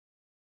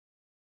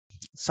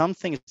 Some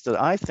things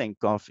that I think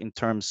of in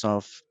terms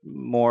of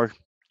more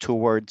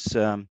towards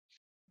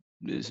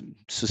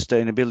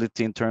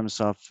sustainability in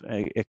terms of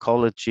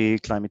ecology,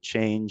 climate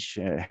change,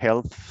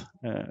 health,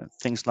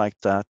 things like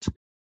that.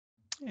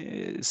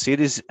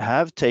 Cities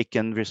have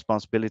taken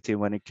responsibility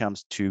when it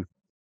comes to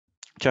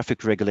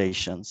traffic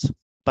regulations,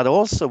 but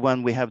also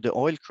when we have the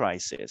oil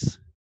crisis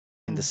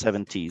in the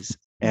 70s,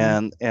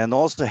 and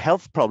also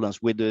health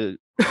problems with the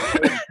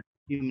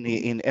chimney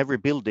in every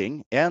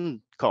building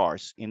and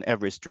cars in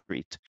every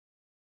street.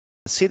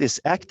 Cities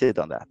acted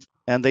on that,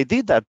 and they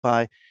did that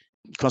by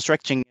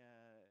constructing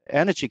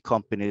energy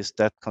companies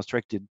that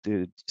constructed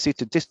the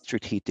city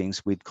district heatings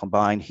with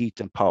combined heat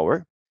and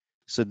power.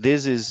 So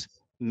this is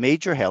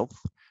major health,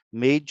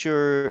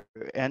 major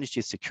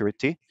energy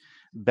security,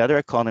 better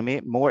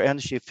economy, more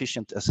energy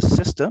efficient as a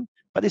system,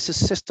 but it's a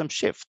system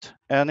shift.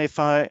 And if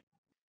I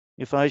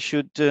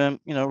should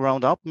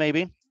round up,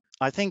 maybe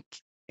I think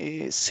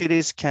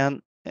cities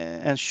can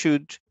and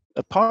should,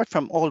 apart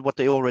from all what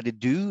they already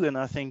do, and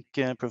I think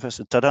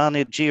Professor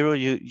Thadani, Dhiru,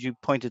 you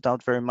pointed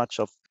out very much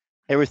of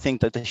everything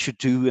that they should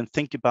do and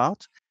think about.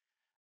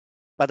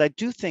 But I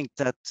do think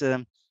that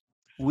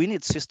we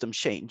need system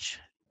change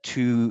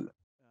to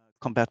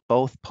combat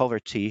both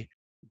poverty,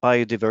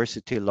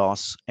 biodiversity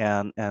loss,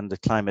 and the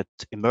climate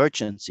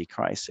emergency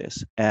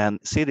crisis. And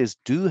cities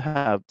do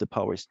have the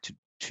powers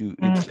to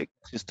inflict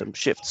system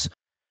shifts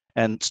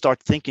and start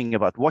thinking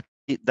about what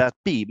that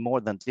be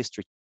more than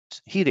district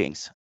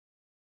heatings,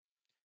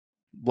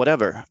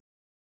 whatever.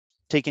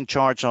 Taking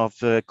charge of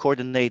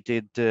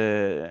coordinated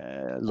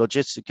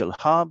logistical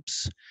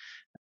hubs,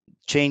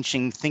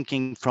 changing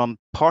thinking from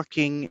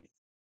parking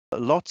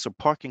lots or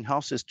parking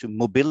houses to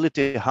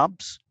mobility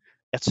hubs,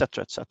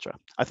 etc., etc.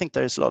 I think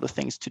there is a lot of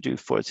things to do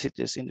for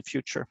cities in the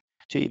future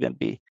to even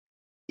be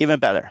even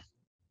better.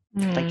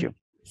 Thank you.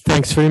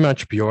 Thanks very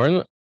much,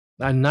 Bjorn.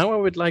 And now I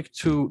would like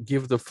to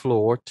give the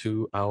floor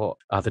to our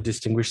other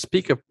distinguished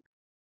speaker,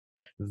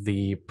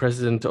 the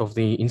president of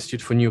the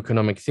Institute for New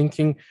Economic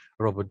Thinking,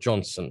 Robert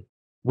Janssen.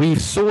 We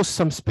saw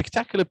some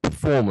spectacular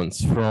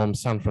performance from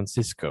San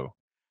Francisco.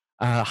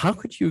 How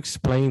could you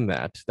explain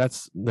that?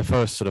 That's the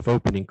first sort of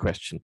opening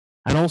question.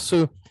 And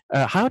also,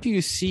 how do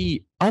you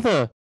see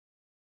other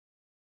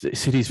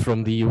cities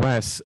from the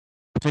US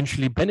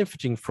potentially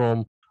benefiting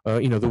from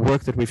the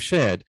work that we've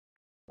shared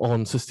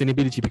on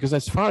sustainability? Because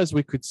as far as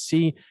we could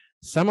see,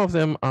 some of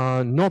them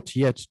are not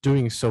yet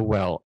doing so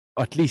well,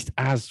 at least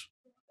as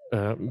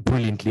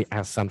brilliantly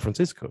as San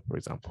Francisco, for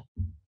example.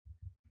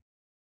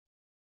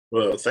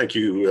 Well, thank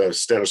you,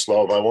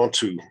 Stanislav. I want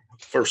to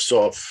first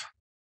off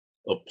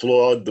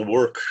applaud the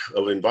work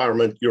of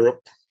Environment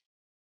Europe.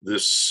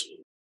 This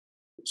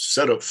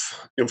set of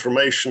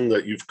information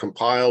that you've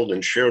compiled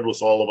and shared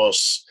with all of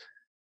us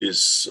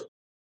is,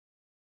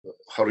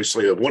 how do you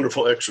say, a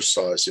wonderful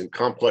exercise in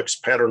complex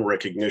pattern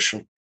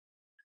recognition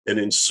and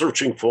in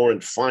searching for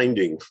and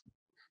finding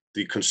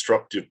the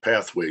constructive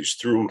pathways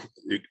through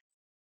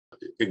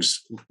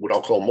what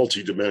I'll call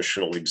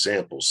multidimensional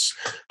examples.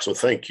 So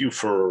thank you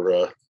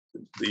for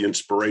the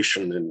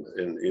inspiration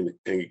in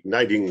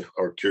igniting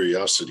our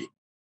curiosity.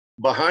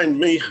 Behind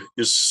me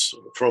is,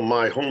 from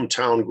my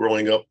hometown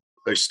growing up,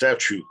 a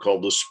statue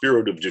called the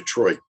Spirit of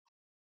Detroit.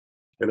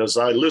 And as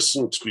I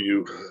listened to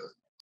you,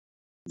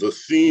 the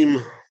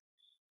theme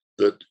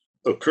that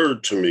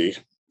occurred to me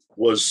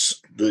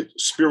was the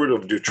Spirit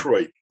of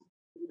Detroit.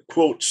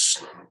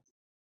 Quotes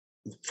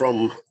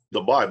from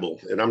the Bible,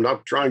 and I'm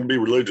not trying to be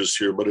religious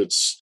here, but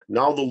it's,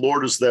 now the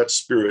Lord is that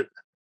Spirit,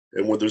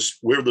 and where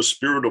the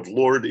Spirit of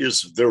Lord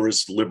is, there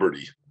is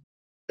liberty.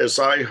 As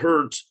I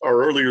heard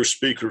our earlier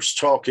speakers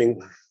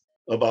talking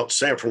about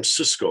San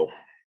Francisco,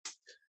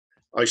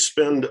 I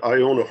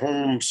own a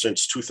home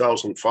since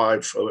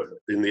 2005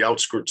 in the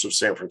outskirts of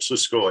San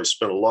Francisco. I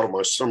spent a lot of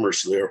my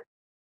summers there.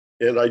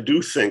 And I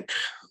do think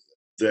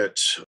that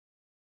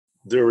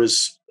there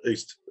is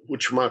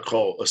what you might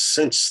call a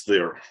sense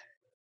there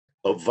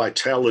of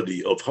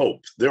vitality, of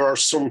hope. There are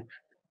some,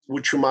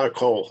 what you might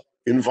call,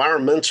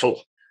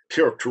 environmental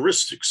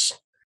characteristics,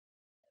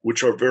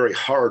 which are very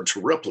hard to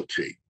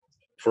replicate.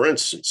 For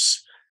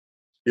instance,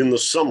 in the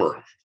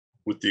summer,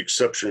 with the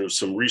exception of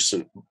some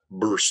recent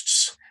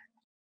bursts,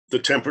 the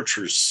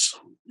temperatures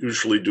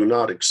usually do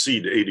not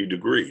exceed 80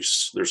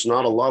 degrees. There's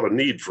not a lot of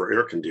need for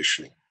air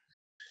conditioning.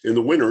 In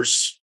the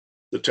winters,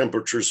 the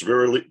temperatures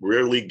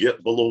rarely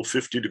get below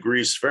 50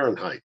 degrees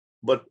Fahrenheit.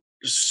 But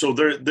so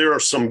there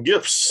are some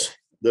gifts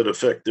that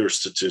affect their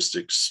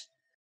statistics.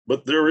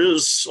 But there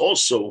is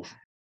also,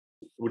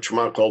 which you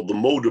might call the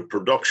mode of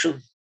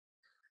production,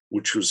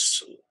 which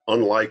was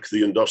unlike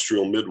the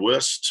industrial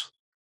Midwest,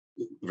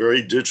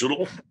 very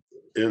digital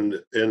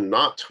and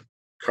not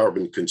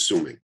carbon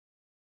consuming.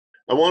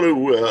 I want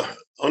to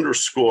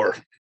underscore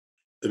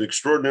an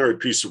extraordinary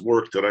piece of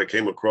work that I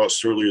came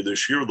across earlier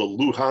this year. The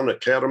Lujan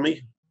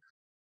Academy,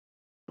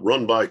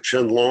 run by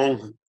Chen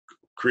Long,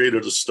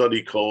 created a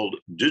study called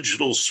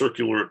Digital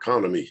Circular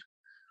Economy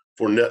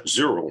for Net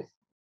Zero.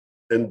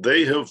 And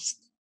they have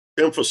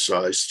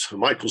emphasized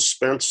Michael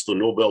Spence, the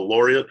Nobel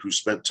laureate who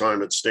spent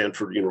time at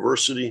Stanford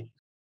University,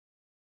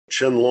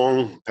 Chen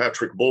Long,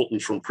 Patrick Bolton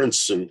from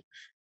Princeton,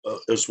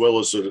 as well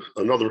as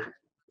another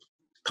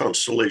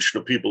constellation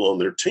of people on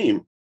their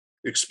team,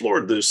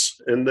 explored this,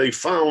 and they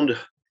found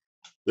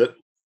that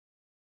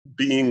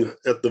being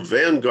at the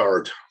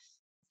vanguard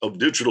of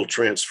digital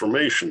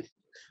transformation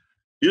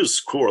is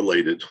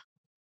correlated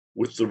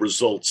with the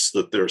results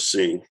that they're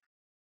seeing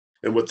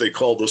and what they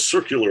call the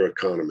circular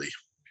economy,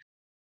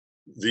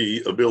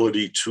 the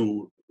ability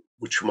to,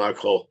 which you might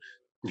call,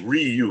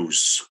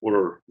 reuse,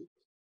 or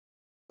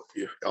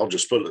I'll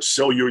just put it,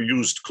 sell your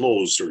used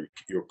clothes or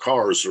your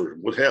cars or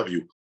what have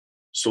you,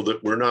 so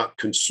that we're not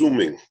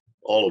consuming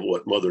all of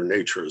what Mother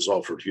Nature has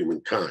offered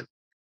humankind.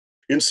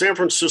 In San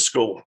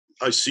Francisco,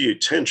 I see a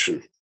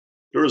tension.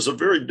 There is a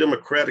very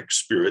democratic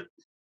spirit,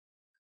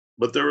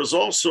 but there is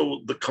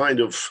also the kind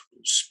of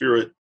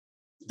spirit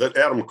that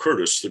Adam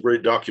Curtis, the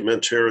great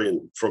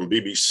documentarian from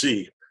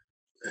BBC,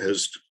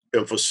 has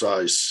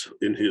emphasized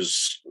in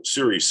his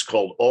series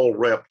called All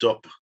Wrapped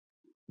Up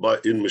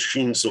in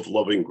Machines of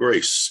Loving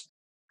Grace,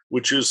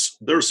 which is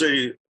there's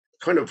a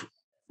kind of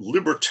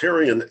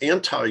libertarian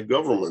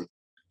anti-government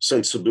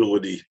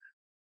sensibility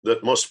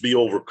that must be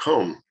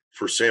overcome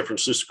for San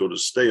Francisco to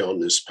stay on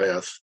this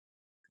path.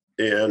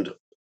 And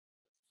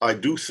I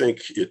do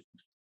think it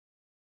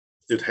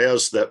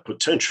has that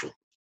potential.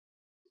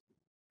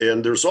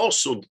 And there's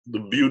also the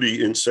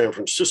beauty in San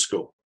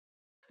Francisco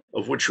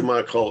of what you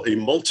might call a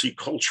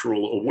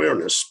multicultural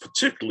awareness,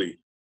 particularly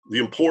the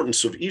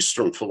importance of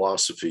Eastern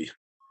philosophy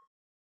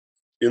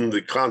in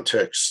the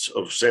context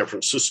of San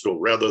Francisco,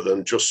 rather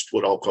than just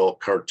what I'll call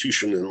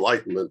Cartesian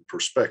Enlightenment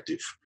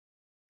perspective.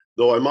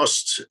 Though I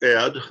must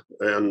add,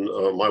 and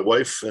my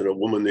wife and a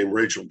woman named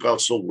Rachel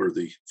Gotzel were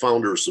the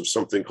founders of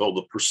something called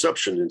the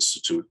Perception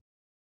Institute.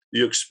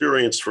 The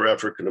experience for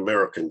African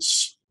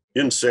Americans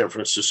in San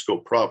Francisco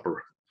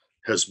proper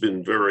has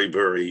been very,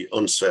 very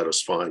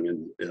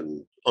unsatisfying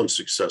and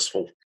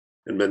unsuccessful.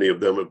 And many of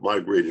them have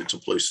migrated to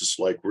places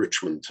like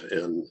Richmond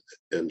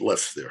and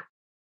left there.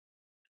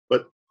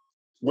 But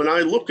when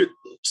I look at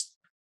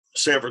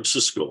San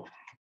Francisco,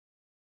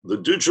 the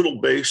digital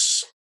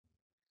base,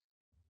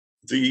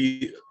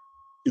 the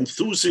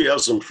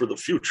enthusiasm for the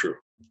future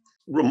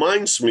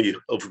reminds me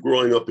of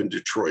growing up in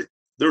Detroit.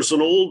 There's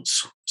an old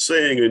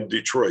saying in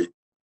Detroit,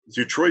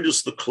 Detroit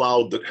is the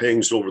cloud that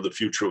hangs over the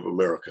future of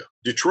America.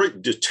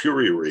 Detroit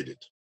deteriorated.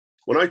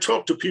 When I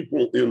talk to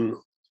people in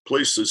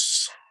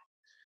places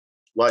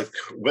like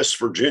West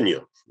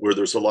Virginia, where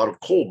there's a lot of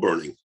coal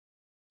burning,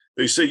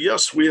 they say,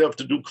 yes, we have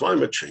to do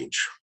climate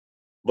change,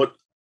 but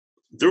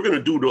they're going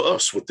to do to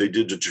us what they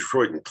did to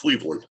Detroit and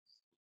Cleveland.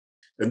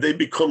 And they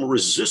become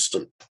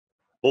resistant,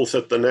 both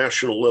at the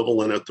national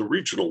level and at the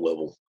regional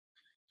level,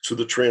 to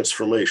the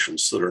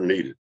transformations that are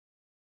needed.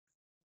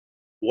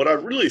 What I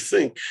really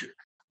think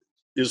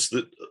is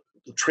that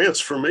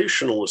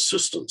transformational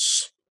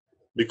assistance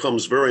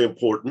becomes very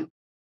important.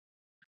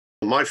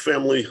 My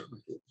family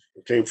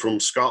came from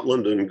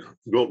Scotland and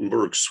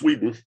Gothenburg,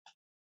 Sweden.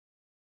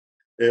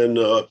 And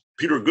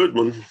Peter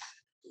Goodman,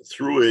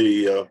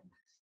 who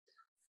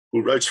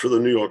writes for the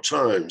New York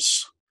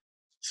Times,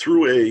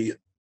 through a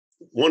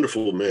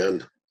wonderful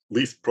man,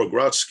 Leif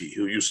Progratsky,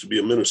 who used to be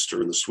a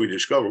minister in the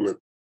Swedish government,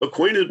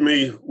 acquainted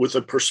me with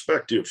a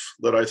perspective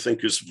that I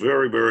think is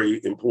very,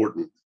 very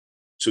important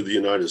to the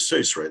United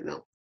States right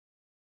now.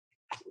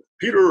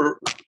 Peter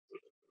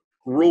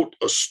wrote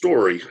a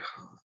story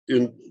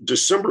in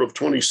December of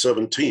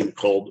 2017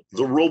 called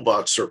The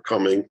Robots Are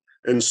Coming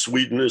and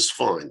Sweden is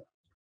Fine.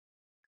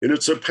 And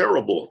it's a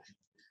parable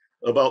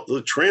about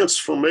the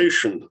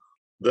transformation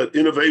that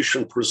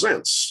innovation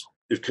presents.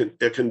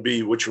 It can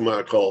be what you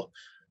might call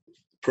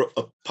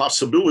a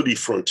possibility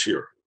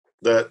frontier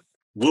that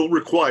will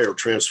require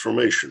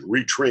transformation,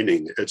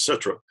 retraining,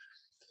 etc.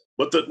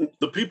 But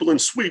the people in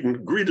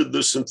Sweden greeted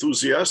this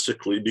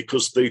enthusiastically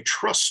because they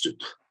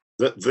trusted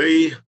that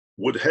they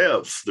would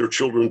have their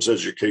children's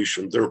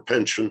education, their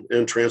pension,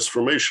 and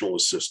transformational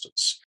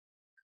assistance.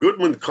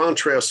 Goodman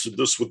contrasted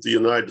this with the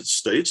United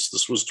States.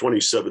 This was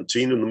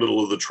 2017 in the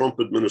middle of the Trump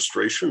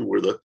administration,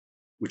 where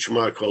which you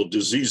might call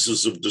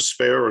diseases of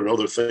despair and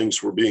other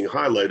things were being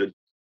highlighted,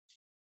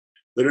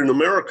 that in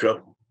America,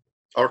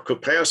 our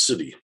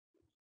capacity,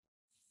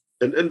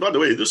 and by the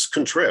way, this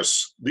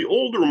contrasts, the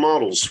older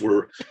models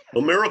were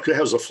America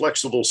has a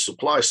flexible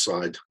supply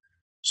side,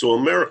 so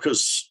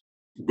America's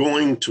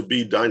going to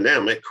be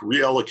dynamic,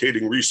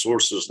 reallocating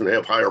resources and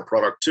have higher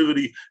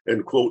productivity,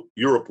 and quote,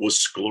 Europe was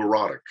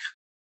sclerotic.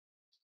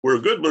 Where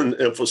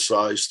Goodman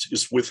emphasized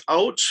is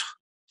without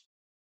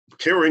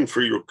caring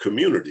for your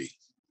community,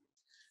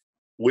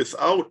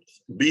 without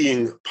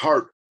being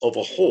part of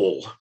a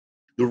whole,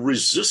 the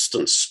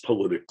resistance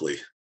politically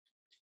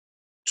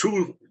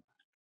to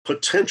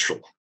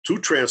potential, to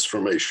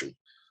transformation,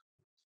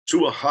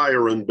 to a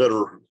higher and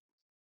better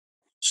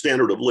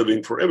standard of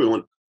living for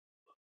everyone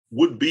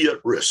would be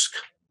at risk.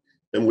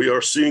 And we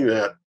are seeing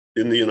that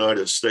in the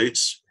United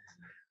States.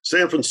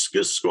 San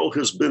Francisco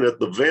has been at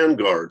the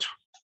vanguard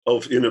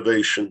of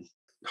innovation,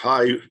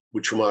 high,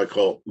 which you might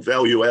call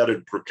value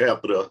added per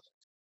capita.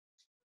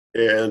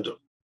 And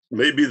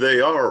maybe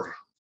they are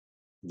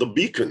the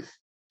beacon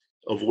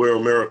of where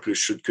America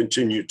should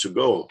continue to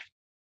go.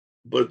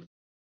 But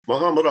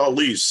Muhammad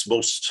Ali's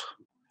most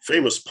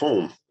famous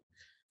poem,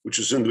 which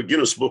is in the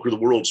Guinness Book of the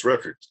World's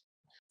Record,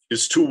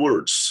 is two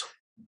words,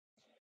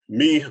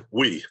 me,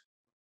 we.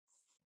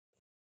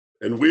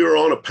 And we are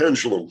on a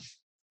pendulum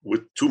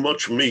with too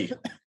much me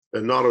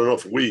and not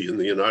enough we in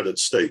the United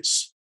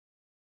States.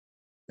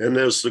 And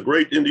as the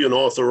great Indian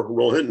author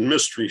Rohinton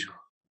Mistry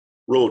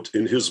wrote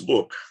in his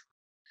book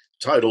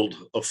titled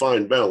A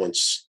Fine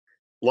Balance.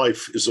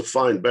 Life is a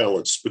fine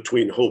balance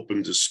between hope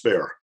and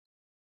despair.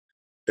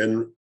 And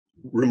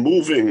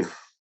removing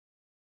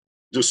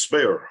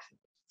despair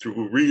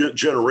through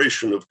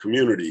regeneration of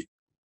community,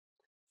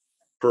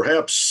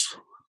 perhaps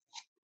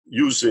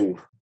using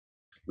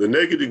the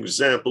negative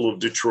example of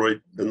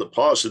Detroit and the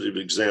positive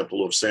example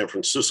of San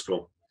Francisco,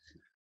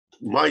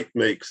 might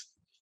make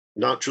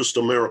not just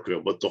America,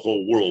 but the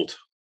whole world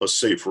a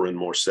safer and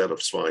more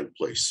satisfying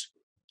place.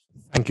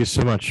 Thank you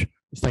so much.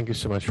 Thank you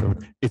so much,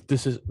 Robert.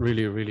 This is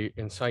really, really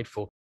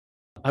insightful.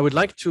 I would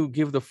like to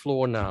give the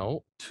floor now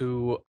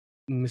to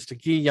Mr.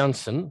 Guy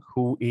Janssen,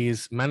 who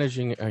is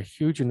managing a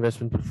huge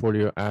investment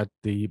portfolio at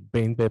the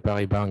BNP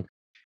Paribas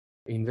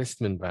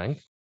investment bank.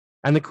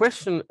 And the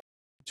question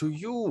to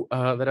you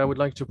that I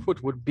would like to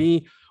put would be,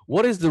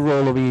 what is the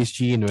role of ESG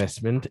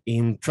investment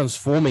in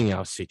transforming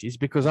our cities?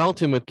 Because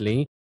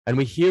ultimately, and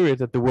we hear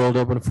it at the World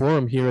Open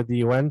Forum here at the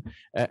UN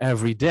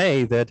every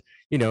day, that,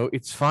 you know,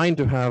 it's fine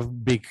to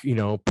have big, you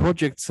know,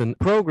 projects and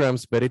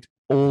programs, but it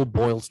all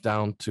boils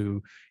down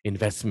to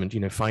investment,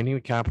 you know, finding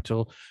the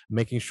capital,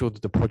 making sure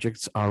that the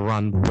projects are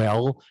run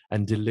well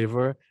and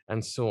deliver,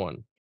 and so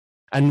on.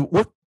 And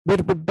what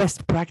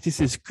best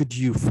practices could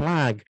you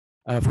flag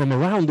from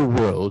around the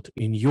world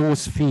in your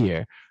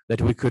sphere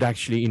that we could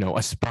actually, you know,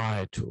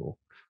 aspire to?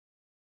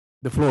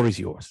 The floor is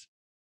yours.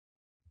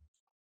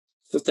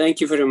 So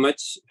thank you very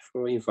much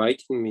for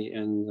inviting me,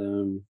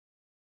 and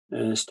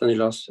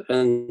Stanislas.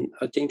 And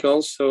I think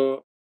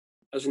also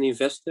as an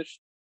investor,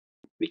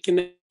 we can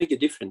make a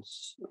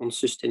difference on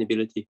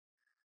sustainability.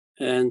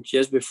 And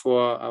just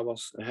before I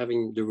was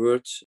having the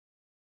words,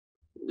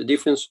 the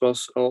difference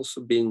was also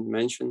being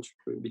mentioned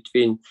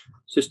between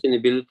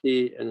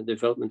sustainability and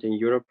development in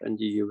Europe and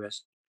the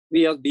US.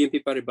 We at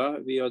BNP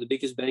Paribas, we are the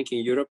biggest bank in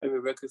Europe, and we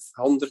work with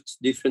 100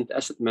 different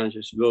asset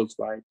managers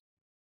worldwide,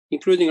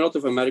 including a lot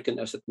of American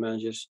asset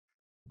managers.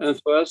 And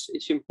for us,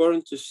 it's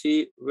important to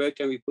see where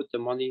can we put the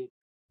money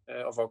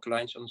of our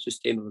clients on a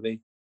sustainable way.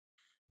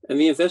 And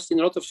we invest in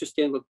a lot of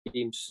sustainable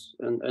themes.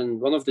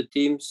 And one of the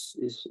themes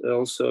is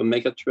also a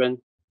mega trend,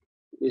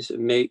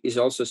 is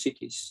also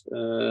cities.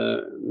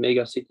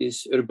 Mega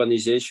cities,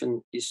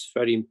 urbanization is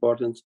very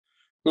important,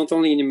 not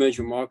only in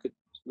emerging markets,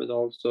 but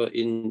also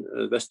in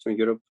Western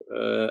Europe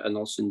and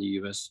also in the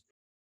US.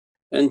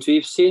 And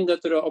we've seen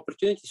that there are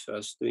opportunities for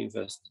us to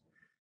invest.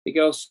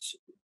 Because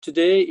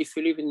today, if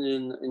you live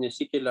in a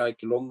city like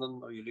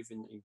London, or you live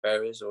in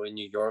Paris or in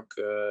New York,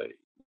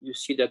 you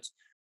see that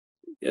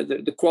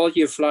the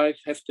quality of life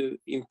have to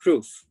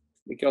improve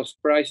because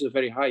prices are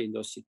very high in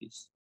those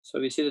cities. So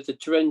we see that the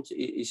trend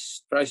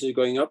is prices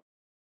going up.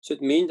 So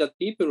it means that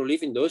people who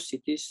live in those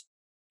cities,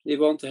 they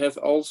want to have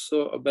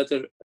also a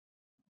better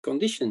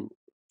condition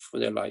for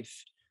their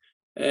life.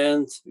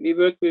 And we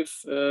work with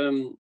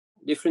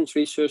different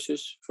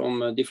researchers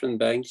from different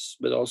banks,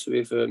 but also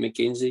with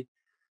McKinsey.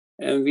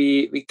 And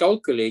we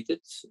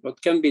calculated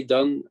what can be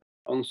done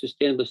on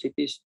sustainable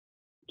cities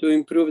to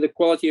improve the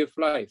quality of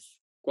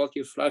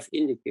life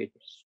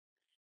indicators.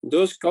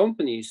 Those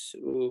companies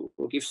who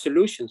give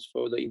solutions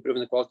for the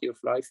improving the quality of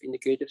life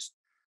indicators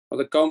are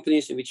the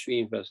companies in which we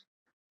invest.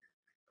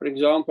 For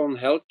example, on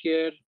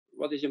healthcare,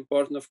 what is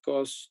important, of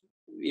course,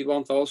 we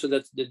want also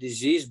that the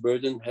disease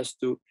burden has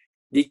to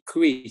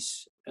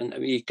decrease. And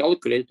we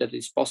calculate that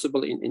it's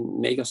possible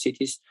in mega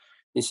cities,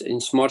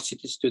 in smart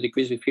cities, to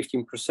decrease with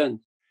 15%.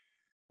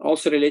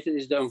 Also related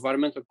is the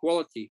environmental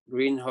quality,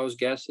 greenhouse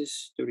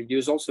gases to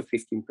reduce also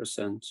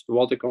 15%,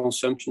 water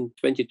consumption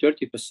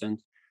 20-30%,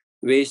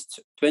 waste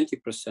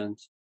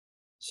 20%.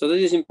 So that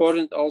is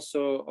important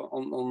also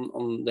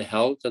on the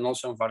health and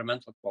also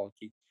environmental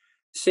quality.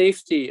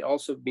 Safety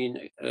also been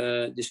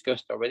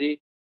discussed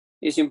already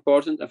is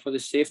important, and for the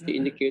safety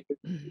indicator,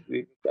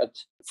 that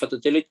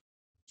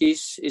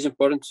fatalities is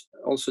important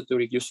also to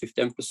reduce with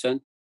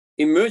 10%.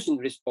 Emergent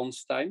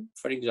response time,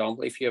 for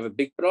example, if you have a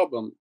big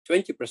problem,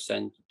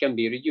 20% can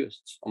be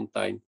reduced on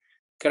time.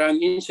 Crime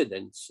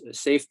incidents,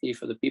 safety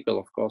for the people,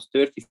 of course,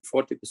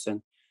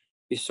 30-40%.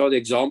 We saw the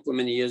example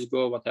many years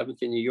ago, what happened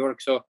in New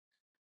York. So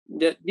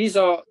these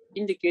are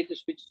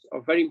indicators which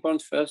are very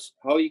important for us,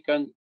 how you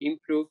can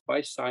improve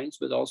by science,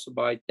 but also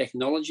by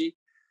technology,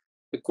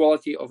 the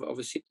quality of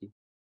a city.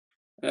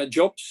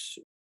 Jobs,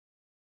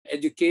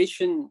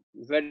 education,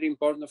 very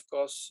important, of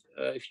course,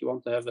 if you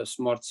want to have a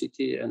smart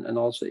city, and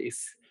also if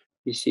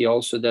we see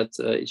also that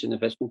it's an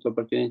investment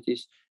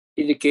opportunities.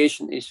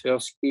 Education is very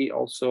key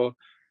also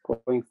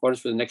going forward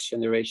for the next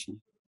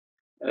generation.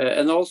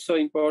 And also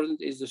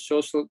important is the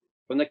social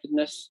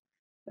connectedness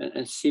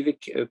and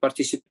civic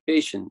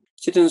participation.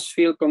 Citizens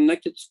feel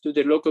connected to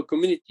their local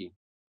community.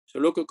 So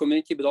local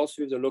community, but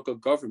also with the local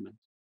government.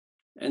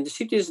 And the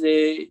cities,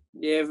 they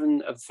have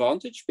an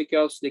advantage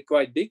because they're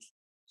quite big.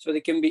 So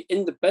they can be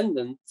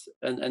independent,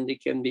 and they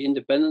can be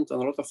independent on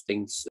a lot of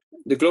things.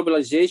 The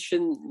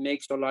globalization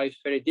makes our life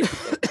very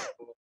difficult.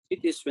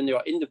 Cities, when they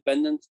are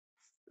independent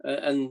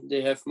and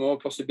they have more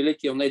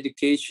possibility on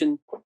education,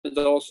 but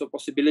also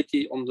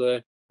possibility on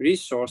the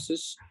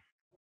resources,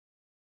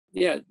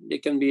 yeah, they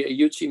can be a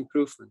huge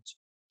improvement.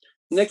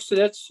 Next to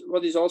that,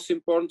 what is also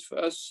important for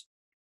us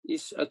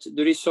is at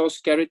the resource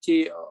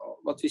scarcity,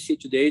 what we see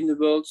today in the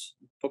world.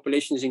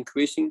 Population is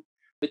increasing,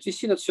 but we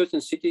see that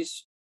certain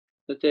cities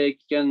that they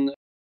can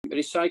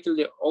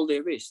recycle all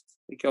their waste,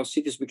 because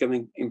cities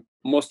becoming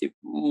mostly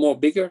more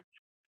bigger.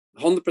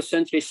 100%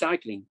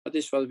 recycling, that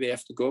is what we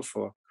have to go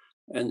for.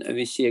 And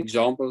we see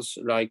examples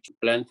like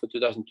plan for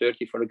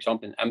 2030, for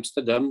example, in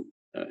Amsterdam.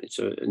 It's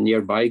a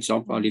nearby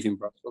example. I live in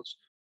Brussels.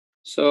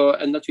 So,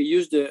 and that we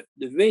use the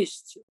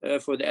waste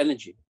for the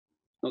energy.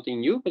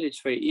 Nothing new, but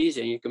it's very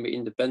easy and you can be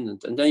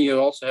independent. And then you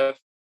also have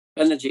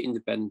energy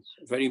independence,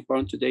 very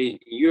important today in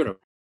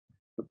Europe.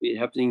 What is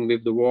happening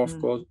with the war, of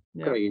course,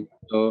 Ukraine.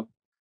 So,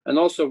 and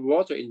also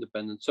water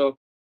independence. So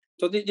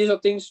these are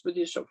things which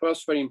is for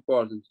us very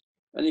important.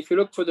 And if you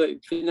look for the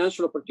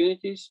financial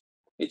opportunities,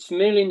 it's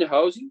mainly in the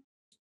housing.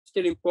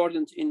 Still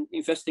important in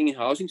investing in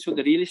housing. So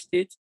the real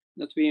estate,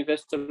 that we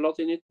invest a lot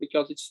in it,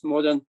 because it's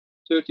more than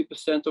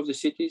 30% of the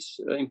cities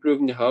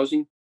improving the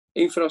housing.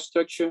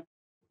 Infrastructure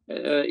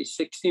is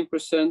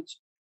 16%,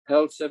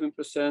 health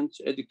 7%,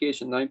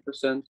 education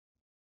 9%.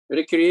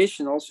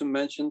 Recreation, also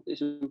mentioned,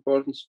 is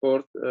important,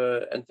 sport,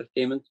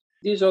 entertainment.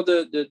 These are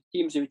the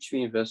themes in which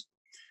we invest.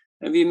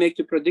 And we make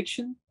the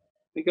prediction,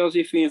 because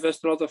if we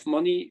invest a lot of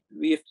money,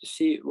 we have to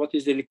see what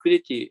is the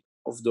liquidity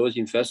of those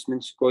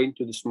investments going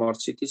to the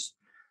smart cities.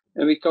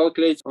 And we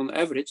calculate on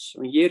average,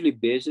 on a yearly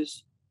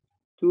basis,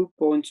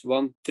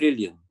 2.1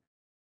 trillion.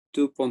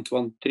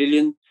 2.1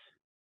 trillion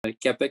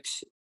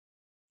capex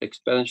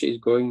expenditure is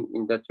going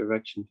in that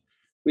direction,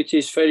 which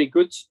is very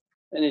good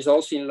and is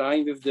also in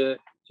line with the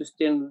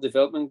Sustainable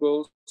Development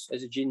Goals,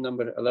 SDG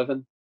number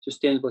 11,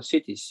 Sustainable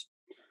Cities.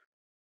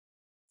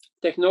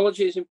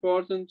 Technology is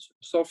important,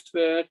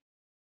 software,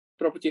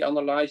 property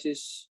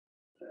analysis,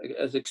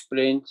 as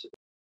explained,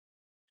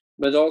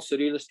 but also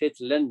real estate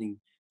lending,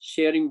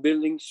 sharing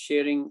buildings,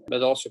 sharing,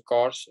 but also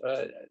cars,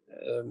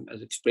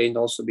 as explained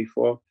also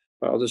before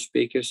by other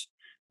speakers.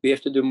 We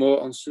have to do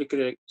more on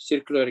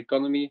circular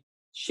economy,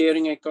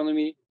 sharing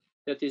economy.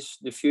 That is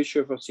the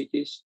future for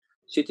cities.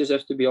 Cities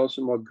have to be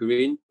also more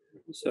green.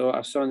 So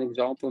I saw an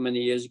example many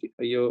years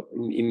ago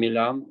in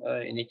Milan,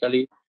 in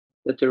Italy,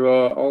 that there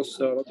were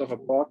also a lot of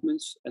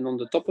apartments, and on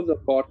the top of the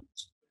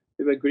apartments,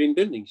 there were green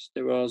buildings.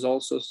 There was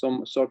also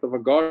some sort of a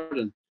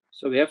garden.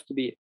 So we have to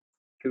be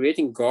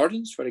creating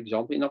gardens, for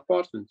example, in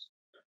apartments,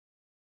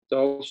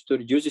 also to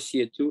reduce the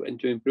CO2 and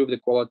to improve the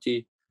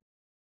quality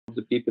of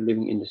the people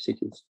living in the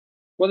cities.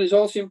 What is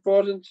also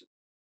important,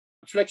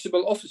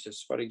 flexible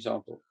offices, for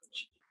example,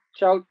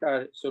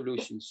 childcare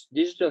solutions,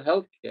 digital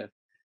healthcare,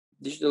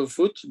 digital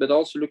food, but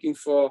also looking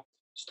for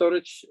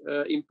storage,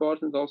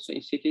 important also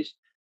in cities.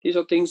 These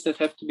are things that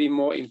have to be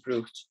more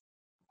improved.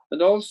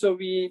 But also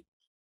we,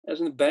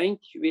 as a bank,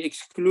 we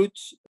exclude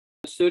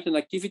certain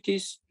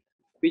activities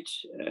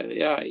which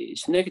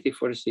is negative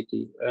for the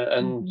city.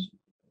 And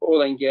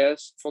oil and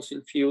gas,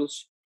 fossil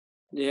fuels,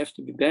 they have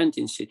to be banned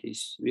in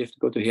cities. We have to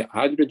go to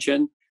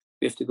hydrogen.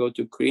 We have to go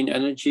to green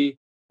energy.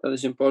 That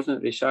is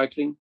important.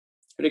 Recycling.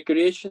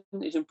 Recreation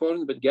is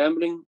important, but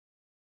gambling,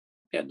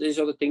 these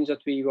are the things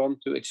that we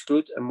want to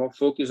exclude and more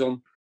focus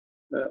on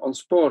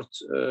sport,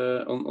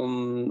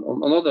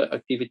 on other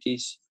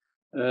activities,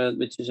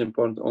 which is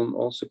important, on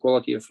also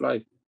quality of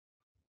life.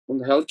 On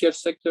the healthcare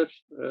sector,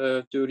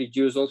 to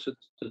reduce also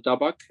the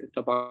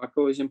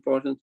tobacco is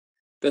important,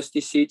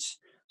 pesticides.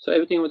 So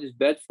everything what is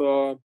bad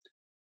for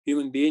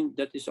human being,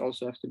 that is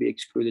also have to be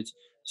excluded.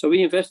 So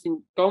we invest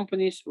in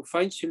companies who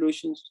find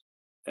solutions,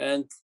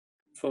 and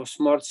for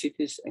smart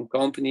cities and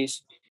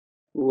companies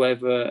who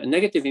have a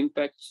negative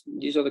impact,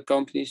 these are the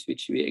companies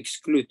which we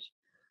exclude.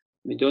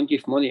 We don't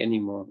give money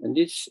anymore, and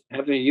this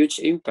have a huge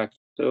impact.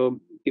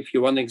 So if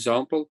you one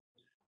example,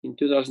 in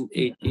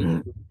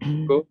 2018,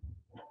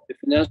 the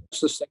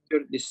financial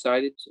sector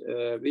decided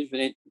with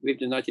the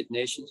United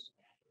Nations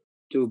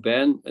to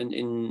ban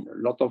in a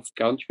lot of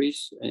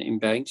countries, in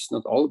banks,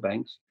 not all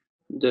banks,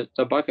 the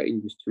tobacco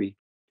industry.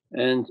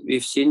 And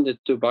we've seen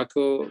that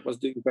tobacco was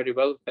doing very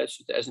well compared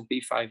to the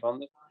S&P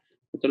 500.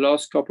 But the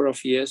last couple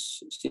of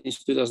years,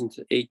 since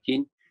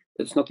 2018,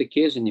 that's not the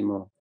case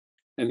anymore.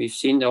 And we've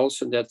seen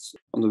also that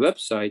on the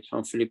website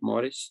from Philip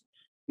Morris,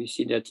 we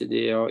see that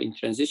they are in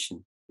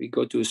transition. We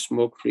go to a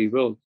smoke-free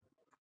world.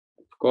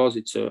 Of course,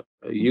 it's a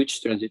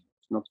huge transition,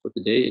 not for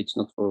today, it's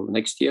not for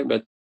next year,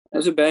 but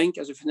as a bank,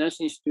 as a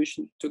financial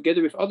institution,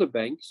 together with other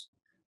banks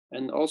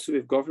and also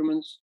with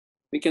governments,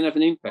 we can have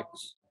an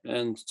impact.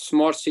 And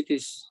smart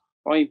cities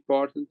are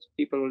important.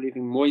 People are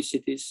living more in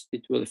cities.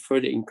 It will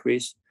further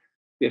increase.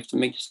 We have to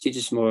make the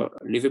cities more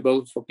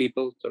livable for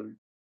people to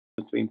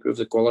improve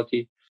the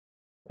quality.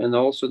 And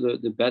also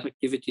the bad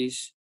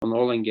activities on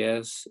oil and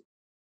gas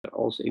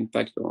also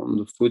impact on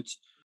the food.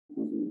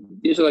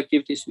 These are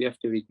activities we have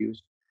to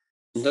reduce.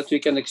 And that we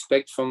can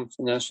expect from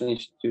financial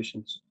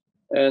institutions.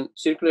 And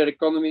circular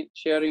economy,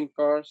 sharing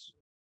cars,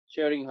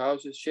 sharing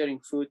houses, sharing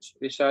food,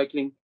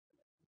 recycling.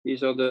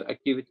 These are the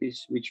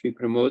activities which we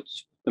promote.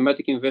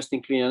 Thematic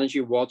investing, clean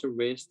energy, water,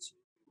 waste,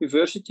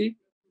 diversity,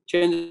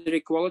 gender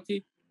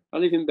equality. I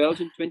live in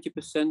Belgium.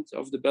 20%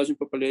 of the Belgian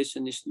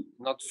population is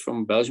not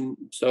from Belgium,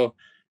 so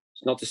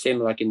it's not the same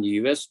like in the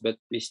US. But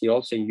we see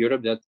also in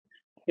Europe that,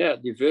 yeah,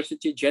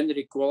 diversity, gender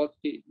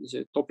equality is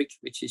a topic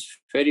which is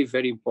very,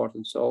 very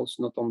important. So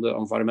also not on the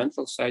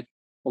environmental side,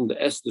 on the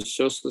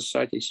social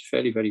side is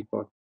very, very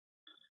important.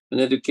 And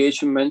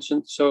education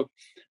mentioned. So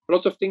a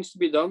lot of things to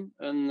be done,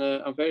 and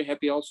I'm very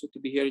happy also to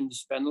be here in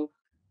this panel.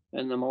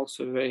 And I'm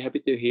also very happy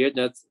to hear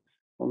that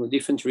on the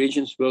different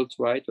regions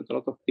worldwide, that a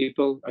lot of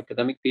people,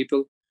 academic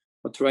people,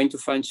 are trying to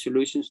find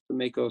solutions to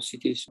make our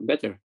cities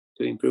better,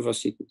 to improve our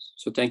cities.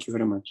 So thank you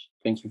very much.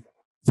 Thank you.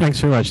 Thanks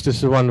very much. This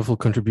is a wonderful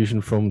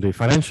contribution from the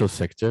financial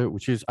sector,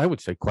 which is, I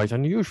would say, quite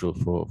unusual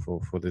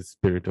for the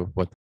spirit of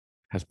what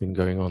has been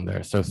going on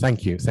there. So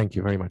thank you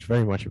very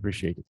much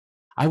appreciated.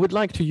 I would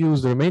like to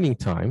use the remaining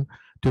time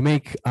to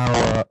make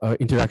our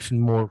interaction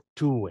more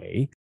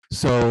two-way.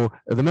 So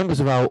the members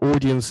of our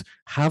audience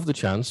have the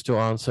chance to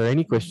answer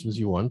any questions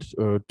you want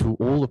to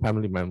all the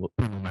panel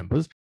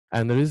members.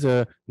 And there is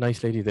a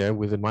nice lady there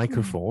with a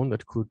microphone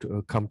that could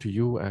come to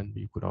you and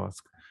you could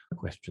ask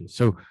questions.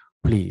 So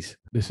please,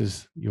 this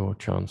is your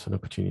chance and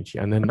opportunity.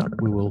 And then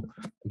we will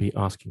be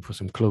asking for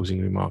some closing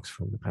remarks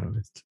from the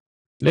panelists.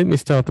 Let me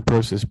start the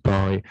process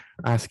by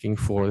asking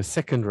for the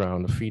second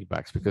round of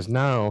feedbacks, because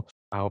now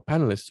our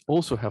panelists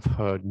also have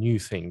heard new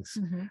things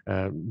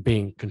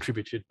being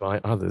contributed by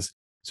others.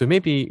 So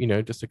maybe,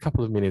 just a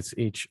couple of minutes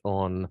each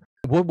on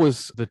what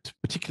was that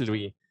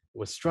particularly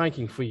was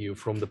striking for you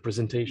from the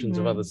presentations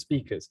of other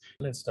speakers.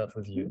 Let's start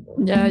with you.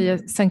 Yeah.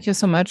 Thank you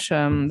so much,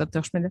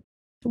 Dr. Schmele.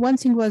 One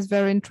thing was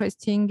very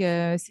interesting,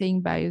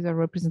 saying by the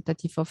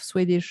representative of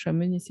Swedish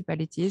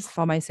municipalities.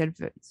 For myself,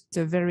 it's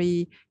a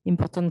very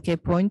important key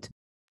point.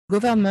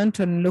 Government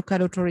and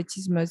local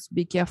authorities must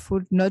be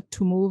careful not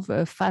to move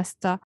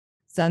faster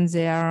than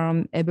they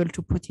are able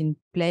to put in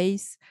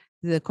place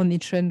the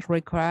conditions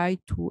required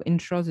to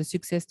ensure the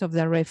success of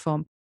their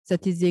reform.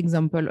 That is the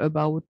example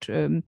about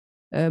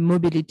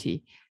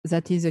mobility.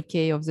 That is the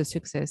key of the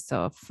success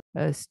of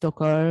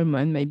Stockholm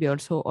and maybe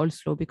also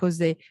Oslo, because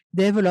they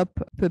develop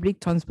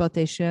public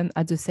transportation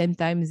at the same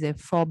time they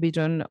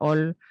forbidden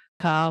all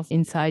cars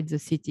inside the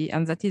city,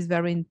 and that is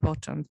very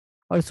important.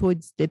 Also,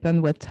 it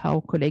depends what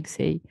our colleagues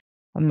say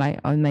on my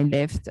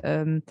left.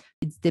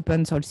 It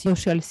depends on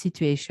social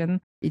situation.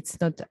 It's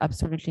not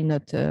absolutely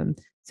not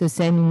the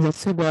same in the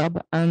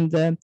suburb,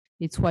 and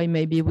it's why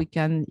maybe we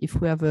can,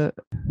 if we have a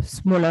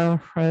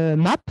smaller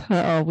map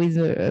or with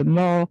a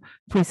more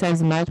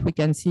precise map, we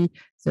can see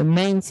the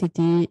main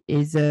city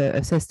is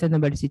a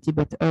sustainable city,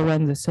 but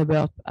around the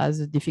suburb has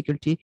a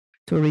difficulty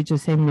to reach the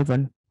same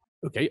level.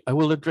 Okay, I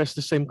will address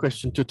the same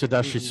question to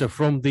Tadashi. So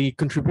from the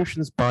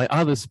contributions by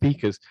other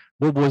speakers,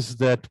 what was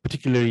that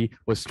particularly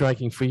was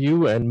striking for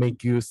you and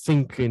make you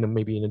think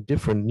maybe in a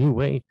different, new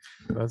way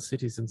about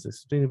cities and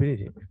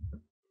sustainability?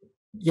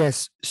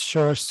 Yes,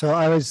 sure. So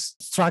I was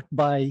struck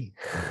by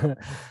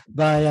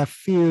by a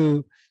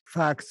few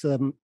facts.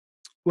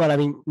 Well, I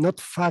mean, not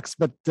facts,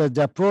 but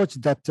the approach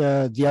that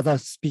the other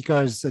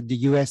speakers, the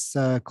US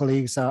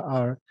colleagues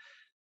are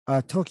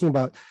talking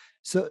about.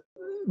 So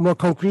more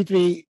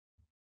concretely,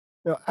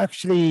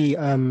 actually,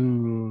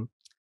 and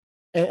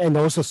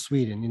also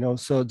Sweden,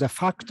 so the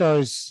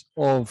factors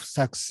of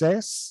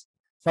success,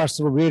 first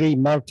of all, really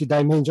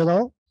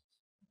multidimensional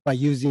by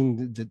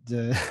using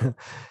the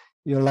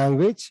your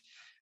language.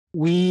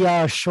 We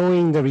are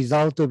showing the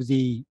result of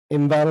the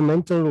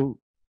environmental,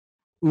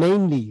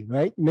 mainly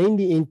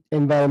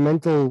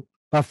environmental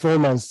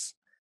performance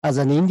as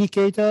an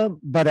indicator,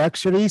 but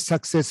actually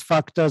success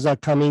factors are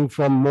coming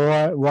from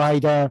more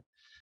wider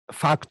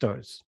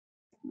factors.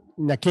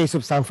 In the case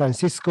of San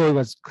Francisco, it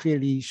was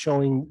clearly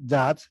showing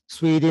that.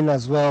 Sweden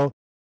as well,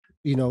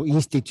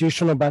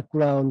 institutional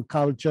background,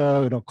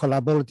 culture,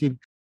 collaborative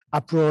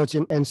approach,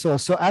 and so on.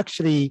 So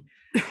actually,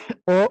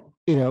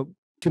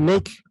 to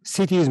make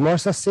cities more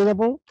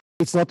sustainable,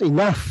 it's not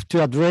enough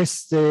to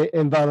address the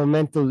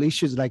environmental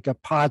issues like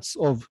parts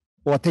of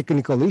or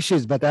technical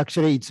issues, but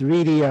actually it's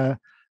really a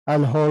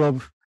whole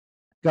of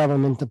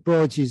government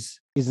approach is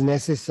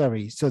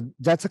necessary. So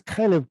that's a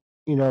kind of,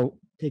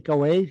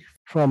 takeaway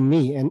from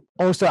me. And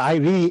also I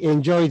really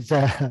enjoyed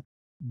the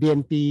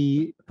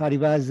BNP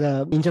Paribas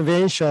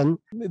intervention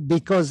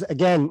because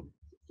again,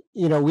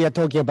 we are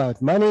talking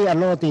about money a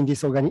lot in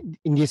this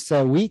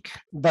week,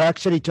 but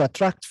actually to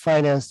attract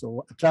finance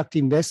or attract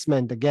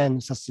investment, again,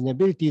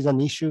 sustainability is an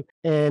issue.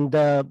 And,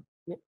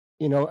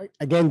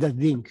 again, the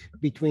link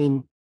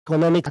between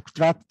economic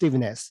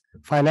attractiveness,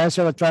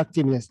 financial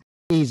attractiveness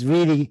is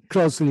really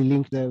closely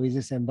linked with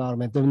this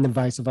environment and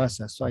vice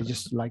versa. So I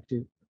just like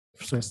to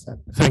stress that.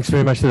 Thanks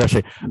very much,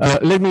 Tadashi.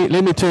 Let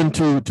me turn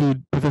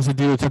to Professor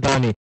Dhiru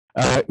Thadani.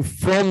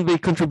 From the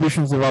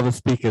contributions of other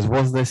speakers,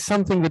 was there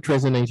something that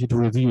resonated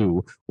with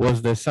you?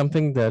 Was there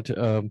something that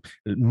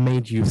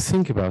made you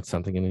think about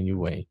something in a new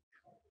way?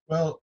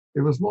 Well,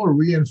 it was more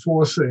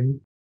reinforcing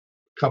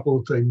a couple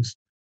of things.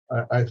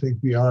 I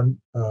think Bjorn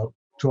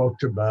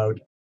talked about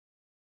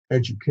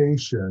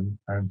education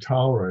and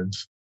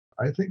tolerance.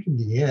 I think in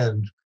the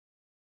end,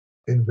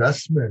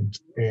 investment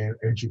in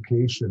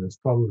education is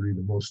probably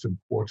the most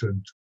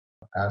important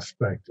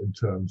aspect in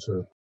terms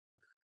of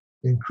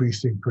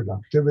increasing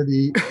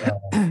productivity,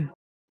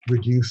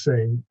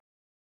 reducing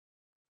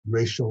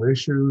racial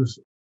issues,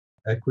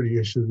 equity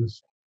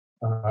issues,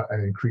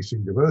 and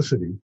increasing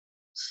diversity.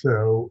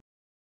 So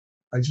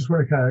I just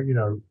want to kind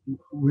of,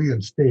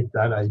 reinstate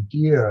that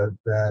idea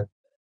that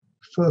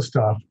first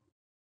off,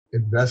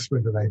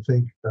 investment, and I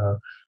think the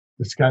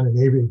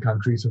Scandinavian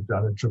countries have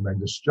done a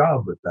tremendous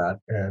job with that,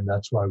 and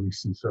that's why we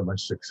see so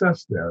much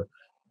success there.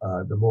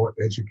 The more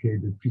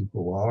educated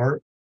people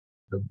are,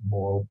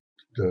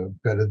 the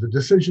better the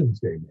decisions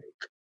they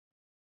make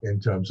in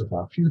terms of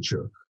our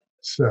future.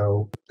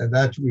 So, and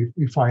that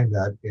we find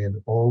that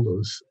in all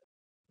those,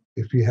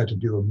 if we had to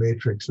do a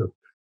matrix of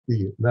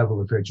the level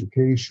of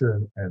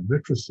education and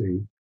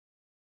literacy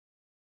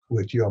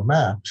with your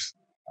maps,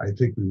 I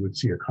think we would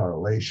see a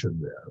correlation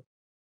there.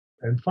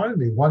 And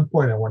finally, one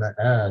point I want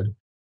to add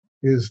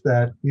is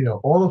that,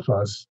 all of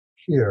us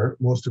here,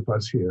 most of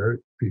us here,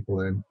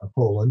 people in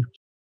Poland,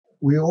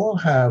 we all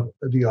have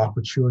the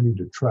opportunity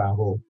to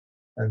travel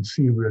and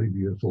see really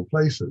beautiful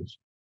places.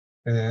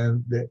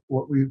 And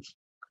what we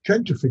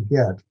tend to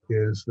forget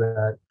is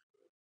that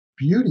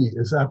beauty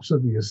is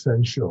absolutely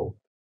essential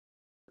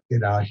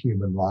in our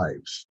human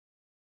lives.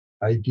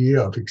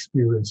 Idea of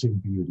experiencing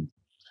beauty.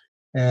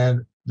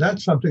 And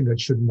that's something that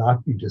should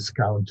not be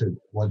discounted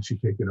once you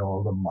take in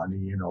all the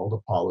money and all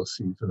the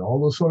policies and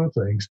all those sort of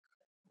things,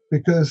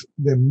 because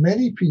there are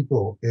many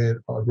people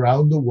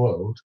around the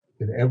world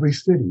in every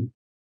city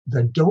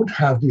that don't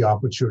have the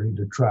opportunity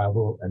to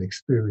travel and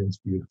experience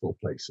beautiful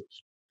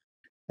places.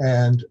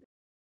 And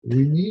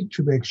we need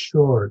to make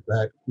sure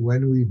that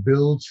when we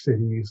build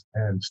cities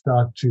and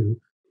start to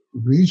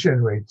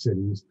regenerate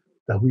cities,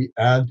 that we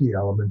add the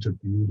element of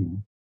beauty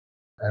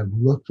and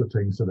look for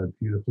things that are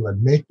beautiful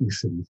and make these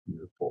cities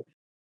beautiful.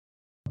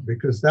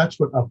 Because that's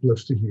what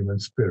uplifts the human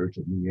spirit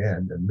in the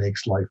end and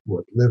makes life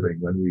worth living,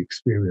 when we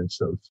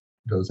experience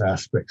those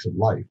aspects of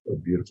life, a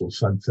beautiful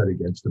sunset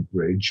against a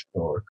bridge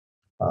or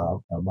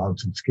a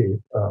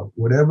mountainscape,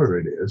 whatever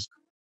it is.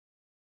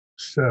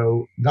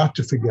 So not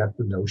to forget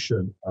the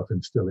notion of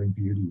instilling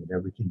beauty in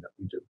everything that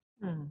we do.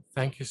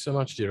 Thank you so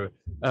much, Dhiru.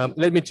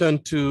 Let me turn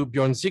to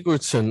Bjorn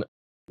Sigurdsson.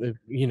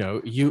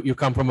 You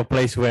come from a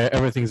place where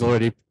everything's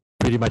already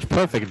pretty much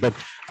perfect, but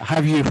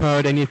have you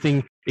heard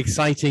anything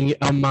exciting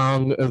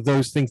among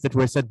those things that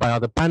were said by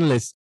other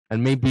panelists?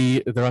 And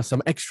maybe there are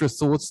some extra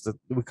thoughts that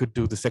we could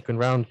do the second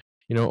round,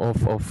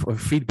 of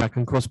feedback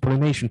and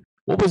cross-pollination.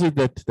 What was it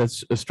that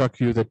struck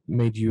you, that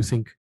made you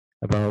think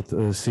about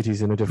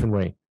cities in a different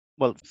way?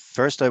 Well,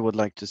 first I would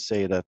like to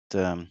say that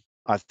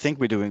I think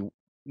we're doing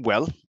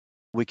well.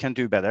 We can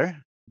do better,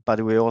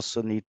 but we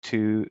also need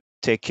to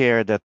take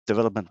care that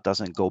development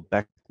doesn't go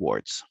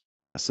backwards.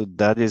 So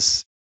that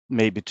is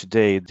maybe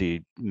today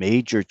the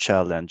major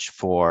challenge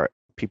for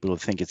people who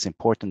think it's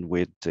important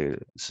with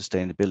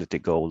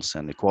sustainability goals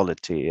and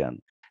equality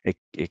and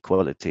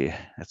equality,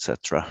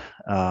 etc.,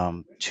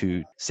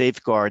 to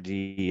safeguard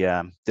the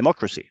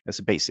democracy as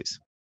a basis,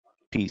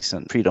 peace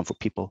and freedom for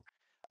people.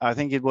 I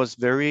think it was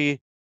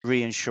very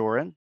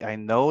reassuring. I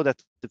know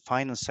that the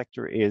finance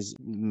sector is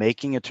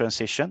making a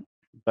transition,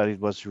 but it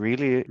was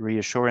really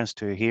reassurance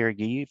to hear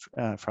Guy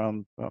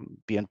from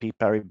BNP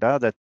Paribas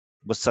that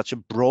was such a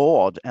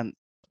broad and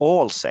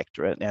all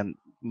sector and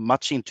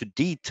much into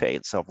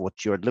details of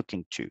what you're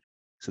looking to.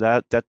 So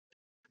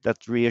that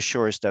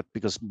reassures that,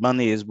 because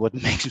money is what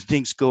makes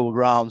things go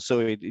around, so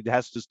it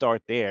has to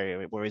start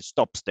there where it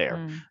stops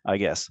there, I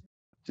guess.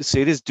 The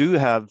cities do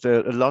have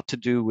a lot to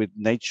do with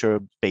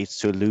nature-based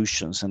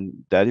solutions, and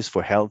that is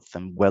for health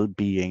and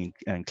well-being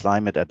and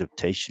climate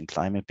adaptation,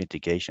 climate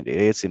mitigation.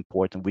 It is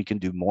important. We can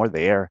do more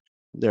there.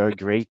 There are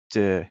great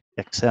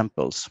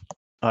examples.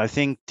 I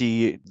think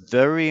the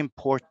very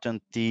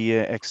important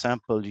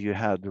example you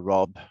had,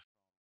 Rob,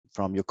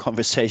 from your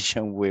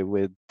conversation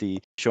with the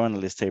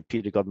journalist here,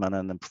 Peter Godman,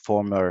 and the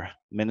former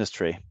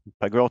ministry,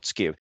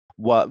 Pagrotsky.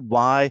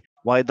 Why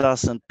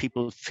doesn't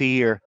people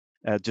fear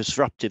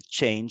disruptive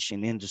change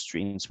in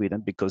industry in Sweden?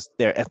 Because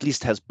there at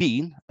least has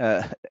been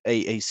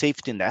a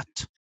safety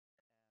net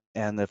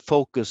and a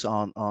focus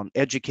on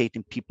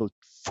educating people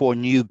for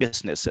new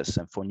businesses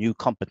and for new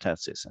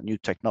competencies and new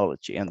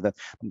technology, and that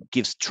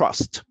gives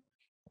trust.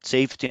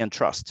 Safety and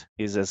trust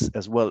is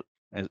as well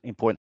as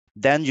important.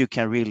 Then you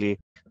can really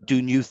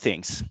do new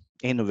things,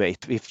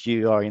 innovate, if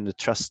you are in the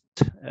trust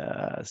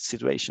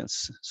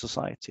situations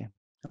society.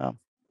 Thank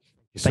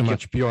you so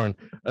much, Bjorn.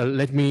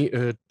 Let me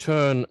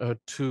turn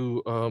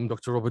to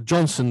Dr. Robert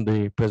Janssen,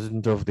 the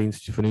president of the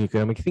Institute for New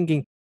Economic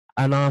Thinking,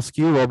 and ask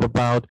you, Rob,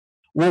 about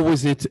what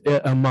was it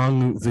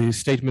among the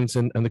statements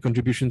and the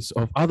contributions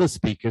of other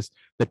speakers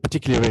that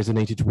particularly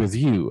resonated with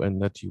you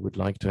and that you would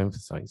like to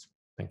emphasize?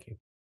 Thank you.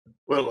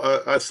 Well,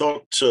 I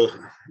thought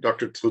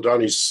Dr.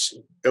 Thadani's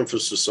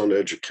emphasis on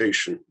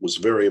education was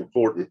very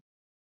important,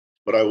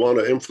 but I want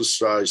to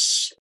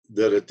emphasize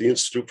that at the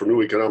Institute for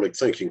New Economic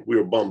Thinking, we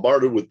are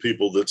bombarded with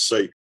people that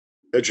say,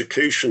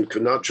 education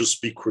cannot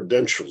just be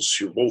credentials.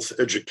 You're both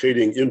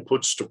educating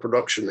inputs to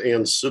production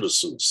and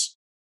citizens.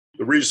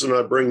 The reason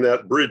I bring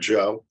that bridge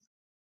out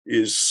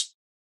is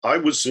I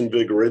was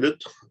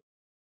invigorated.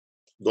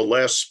 The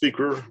last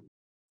speaker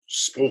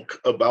spoke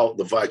about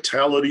the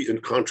vitality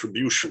and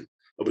contribution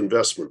of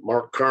investment.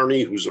 Mark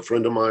Carney, who's a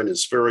friend of mine,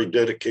 is very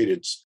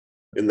dedicated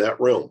in that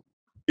realm.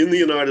 In the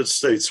United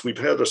States, we've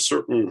had a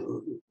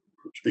certain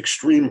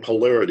extreme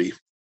polarity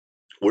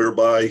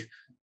whereby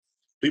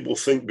people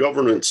think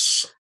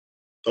governance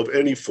of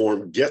any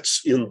form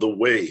gets in the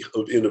way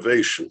of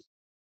innovation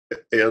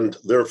and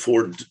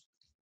therefore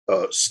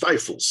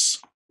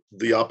stifles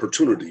the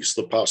opportunities,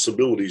 the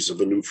possibilities of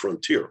a new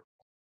frontier.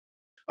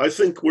 I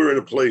think we're in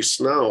a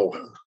place now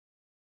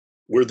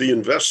where the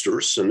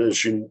investors, and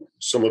as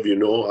some of you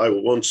know, I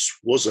once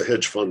was a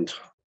hedge fund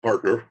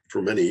partner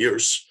for many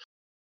years,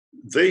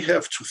 they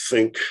have to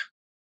think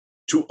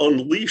to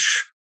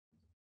unleash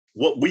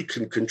what we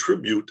can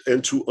contribute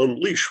and to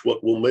unleash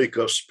what will make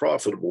us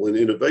profitable in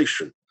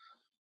innovation.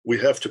 We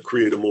have to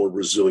create a more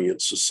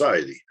resilient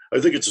society. I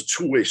think it's a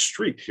two-way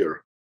street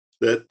here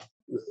that,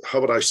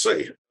 how would I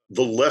say,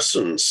 the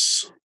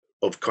lessons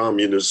of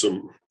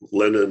communism,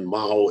 Lenin,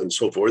 Mao, and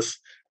so forth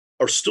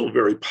are still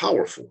very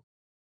powerful.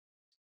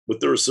 But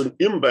there's an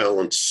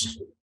imbalance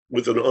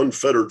with an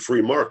unfettered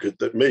free market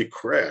that may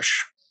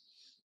crash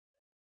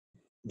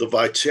the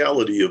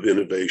vitality of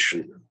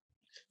innovation.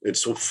 And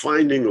so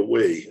finding a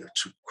way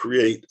to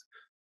create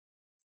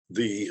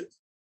the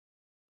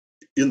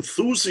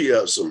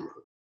enthusiasm,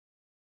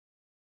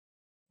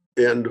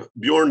 and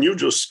Bjorn, you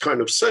just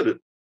kind of said it,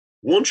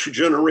 once you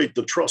generate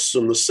the trust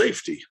and the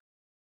safety,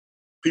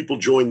 people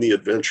join the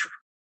adventure.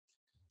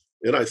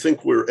 And I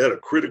think we're at a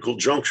critical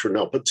juncture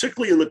now,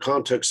 particularly in the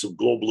context of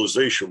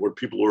globalization, where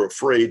people are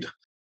afraid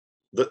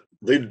that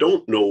they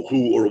don't know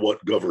who or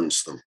what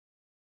governs them,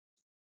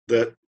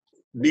 that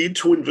need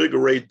to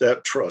invigorate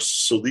that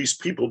trust so these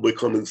people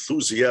become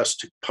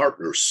enthusiastic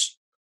partners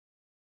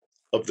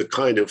of the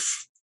kind of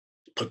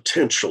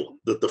potential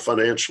that the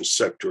financial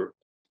sector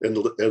and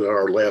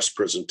our last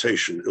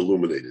presentation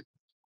illuminated.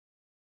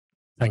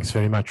 Thanks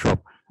very much,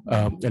 Rob.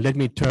 Let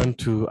me turn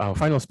to our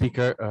final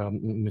speaker,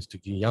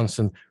 Mr.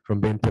 Janssen from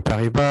BNP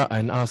Paribas,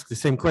 and ask the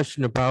same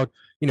question about,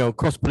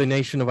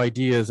 cross-pollination of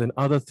ideas and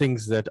other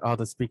things that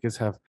other speakers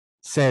have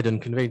said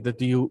and conveyed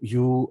that you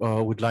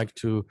would like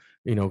to,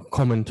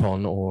 comment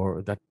on,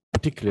 or that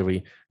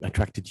particularly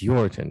attracted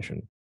your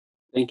attention.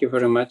 Thank you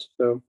very much.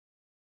 So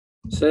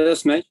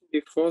as mentioned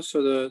before,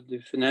 so the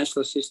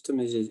financial system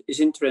is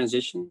in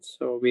transition.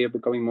 So we are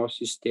becoming more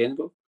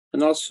sustainable,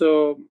 and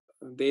also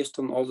based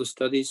on all the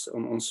studies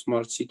on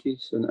smart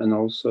cities and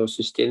also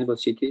sustainable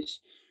cities.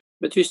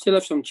 But we still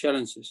have some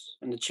challenges,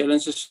 and the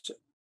challenges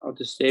are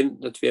the same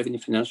that we have in the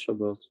financial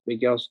world,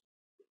 because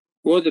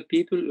who are the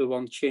people who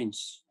want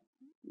change?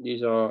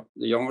 These are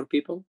the younger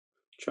people,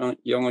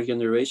 younger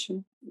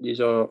generation. These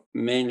are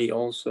mainly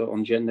also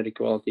on gender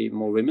equality,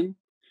 more women.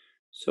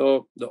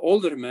 So the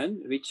older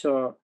men, which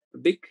are a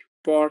big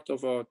part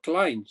of our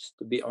clients,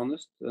 to be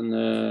honest, and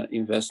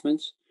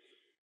investments,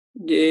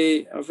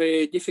 they are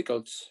very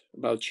difficult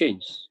about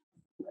change.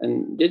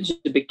 And this is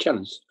a big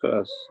challenge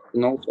for us,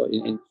 and also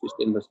in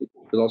sustainable cities,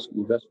 but also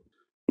investment.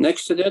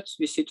 Next to that,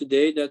 we see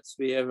today that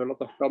we have a lot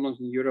of problems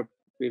in Europe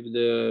with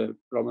the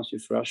problems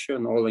with Russia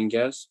and oil and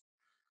gas.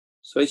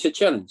 So it's a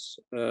challenge.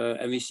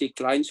 And we see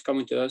clients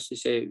coming to us, they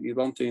say, we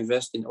want to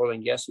invest in oil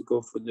and gas, we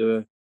go for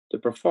the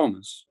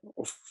performance,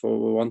 or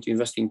we want to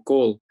invest in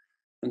coal.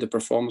 And the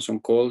performance on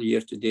coal year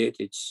to date,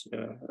 it's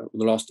the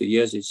last 2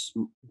 years, it's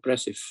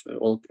impressive,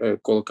 all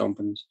coal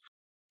companies.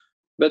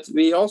 But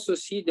we also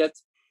see that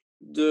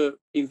the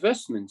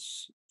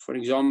investments, for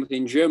example,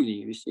 in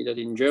Germany, we see that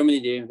in Germany,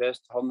 they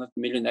invest 100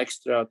 million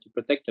extra to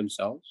protect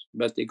themselves,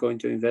 but they're going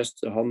to invest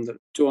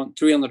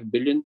 300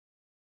 billion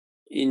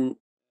in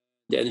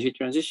the energy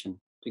transition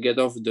to get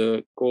off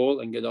the coal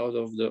and get out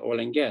of the oil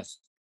and gas.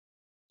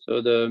 So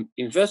the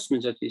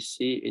investments that we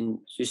see in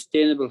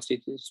sustainable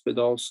cities, but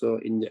also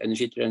in the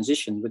energy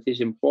transition, what is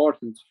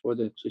important for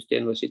the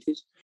sustainable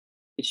cities,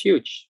 it's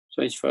huge.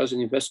 So it's for us an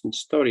investment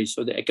story.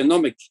 So the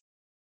economic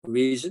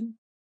reason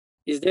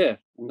is there,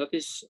 and that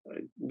is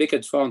a big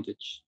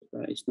advantage.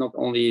 It's not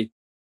only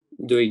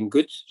doing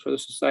good for the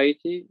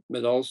society,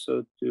 but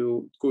also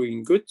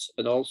doing good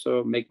and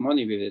also make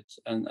money with it.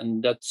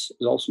 And that's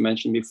also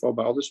mentioned before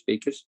by other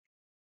speakers.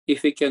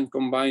 If we can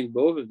combine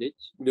both of it,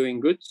 doing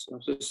good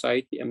for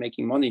society and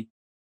making money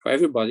for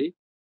everybody,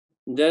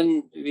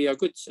 then we are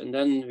good, and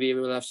then we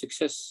will have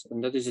success.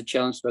 And that is a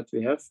challenge that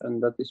we have,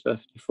 and that is what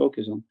we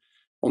focus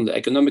on the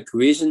economic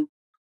reason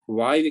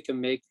why we can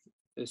make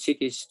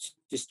cities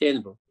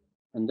sustainable.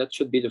 And that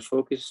should be the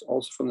focus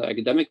also from the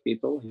academic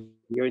people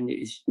here in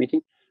this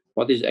meeting.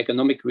 What is the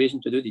economic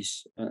reason to do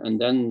this?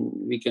 And then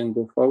we can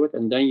go forward,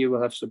 and then you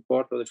will have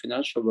support of the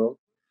financial world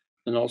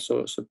and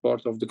also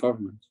support of the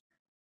government.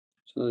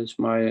 So that's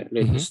my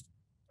latest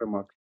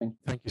remark.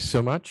 Thank you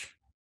so much.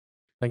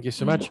 Thank you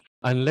so much.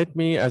 And let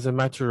me, as a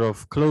matter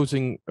of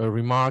closing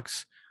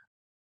remarks,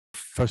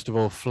 first of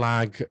all,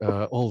 flag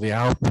all the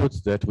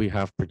outputs that we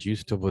have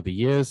produced over the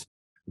years,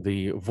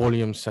 the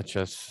volumes such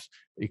as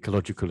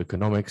ecological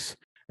economics,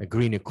 a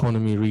green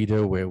economy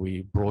reader, where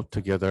we brought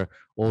together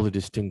all the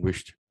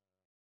distinguished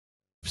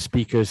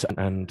speakers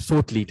and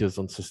thought leaders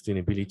on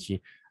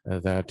sustainability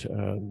that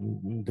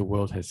the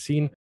world has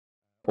seen.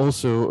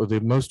 Also, the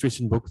most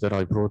recent book that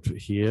I brought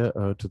here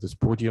to this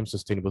podium,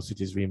 Sustainable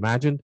Cities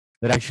Reimagined,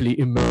 that actually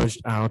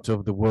emerged out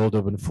of the World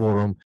Urban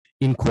Forum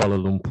in Kuala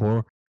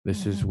Lumpur.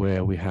 This is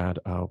where we had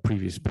our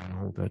previous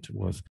panel that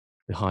was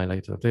the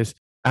highlight of this,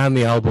 and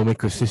the album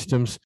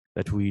Ecosystems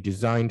that we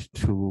designed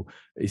to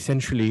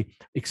essentially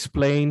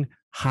explain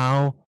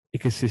how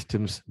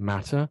ecosystems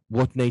matter,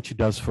 what nature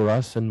does for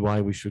us, and why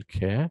we should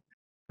care.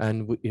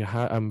 And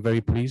I'm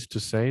very pleased to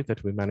say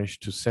that we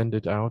managed to send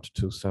it out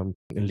to some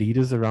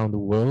leaders around the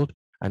world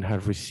and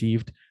have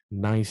received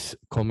nice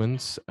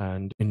comments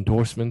and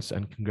endorsements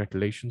and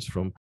congratulations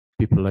from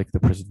people like the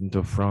President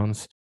of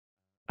France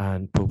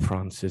and Pope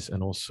Francis,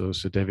 and also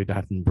Sir David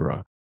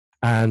Attenborough.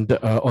 And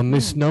on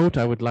this note,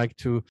 I would like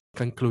to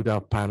conclude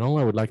our panel.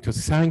 I would like to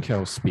thank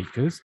our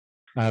speakers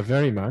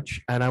very much.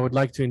 And I would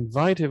like to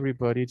invite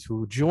everybody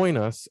to join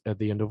us at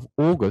the end of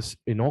August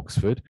in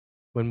Oxford,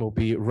 when we'll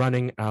be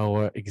running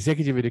our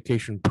executive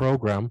education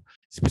program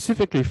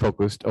specifically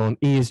focused on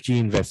ESG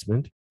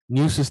investment,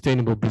 new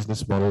sustainable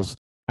business models,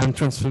 and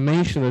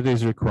transformation that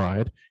is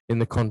required in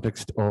the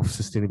context of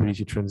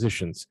sustainability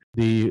transitions.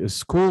 The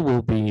school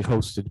will be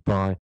hosted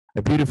by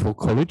a beautiful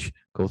college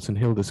called St.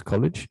 Hilda's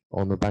College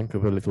on the bank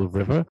of a little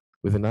river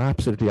with an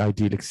absolutely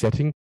idyllic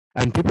setting.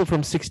 And people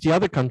from 60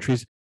 other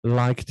countries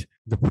liked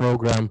the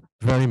program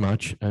very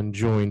much and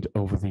joined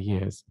over the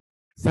years.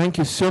 Thank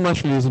you so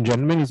much, ladies and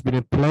gentlemen. It's been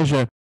a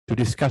pleasure to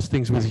discuss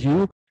things with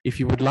you. If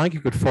you would like,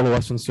 you could follow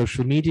us on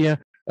social media,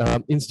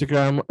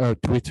 Instagram,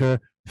 Twitter,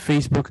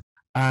 Facebook,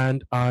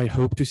 and I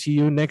hope to see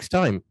you next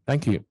time.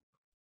 Thank you.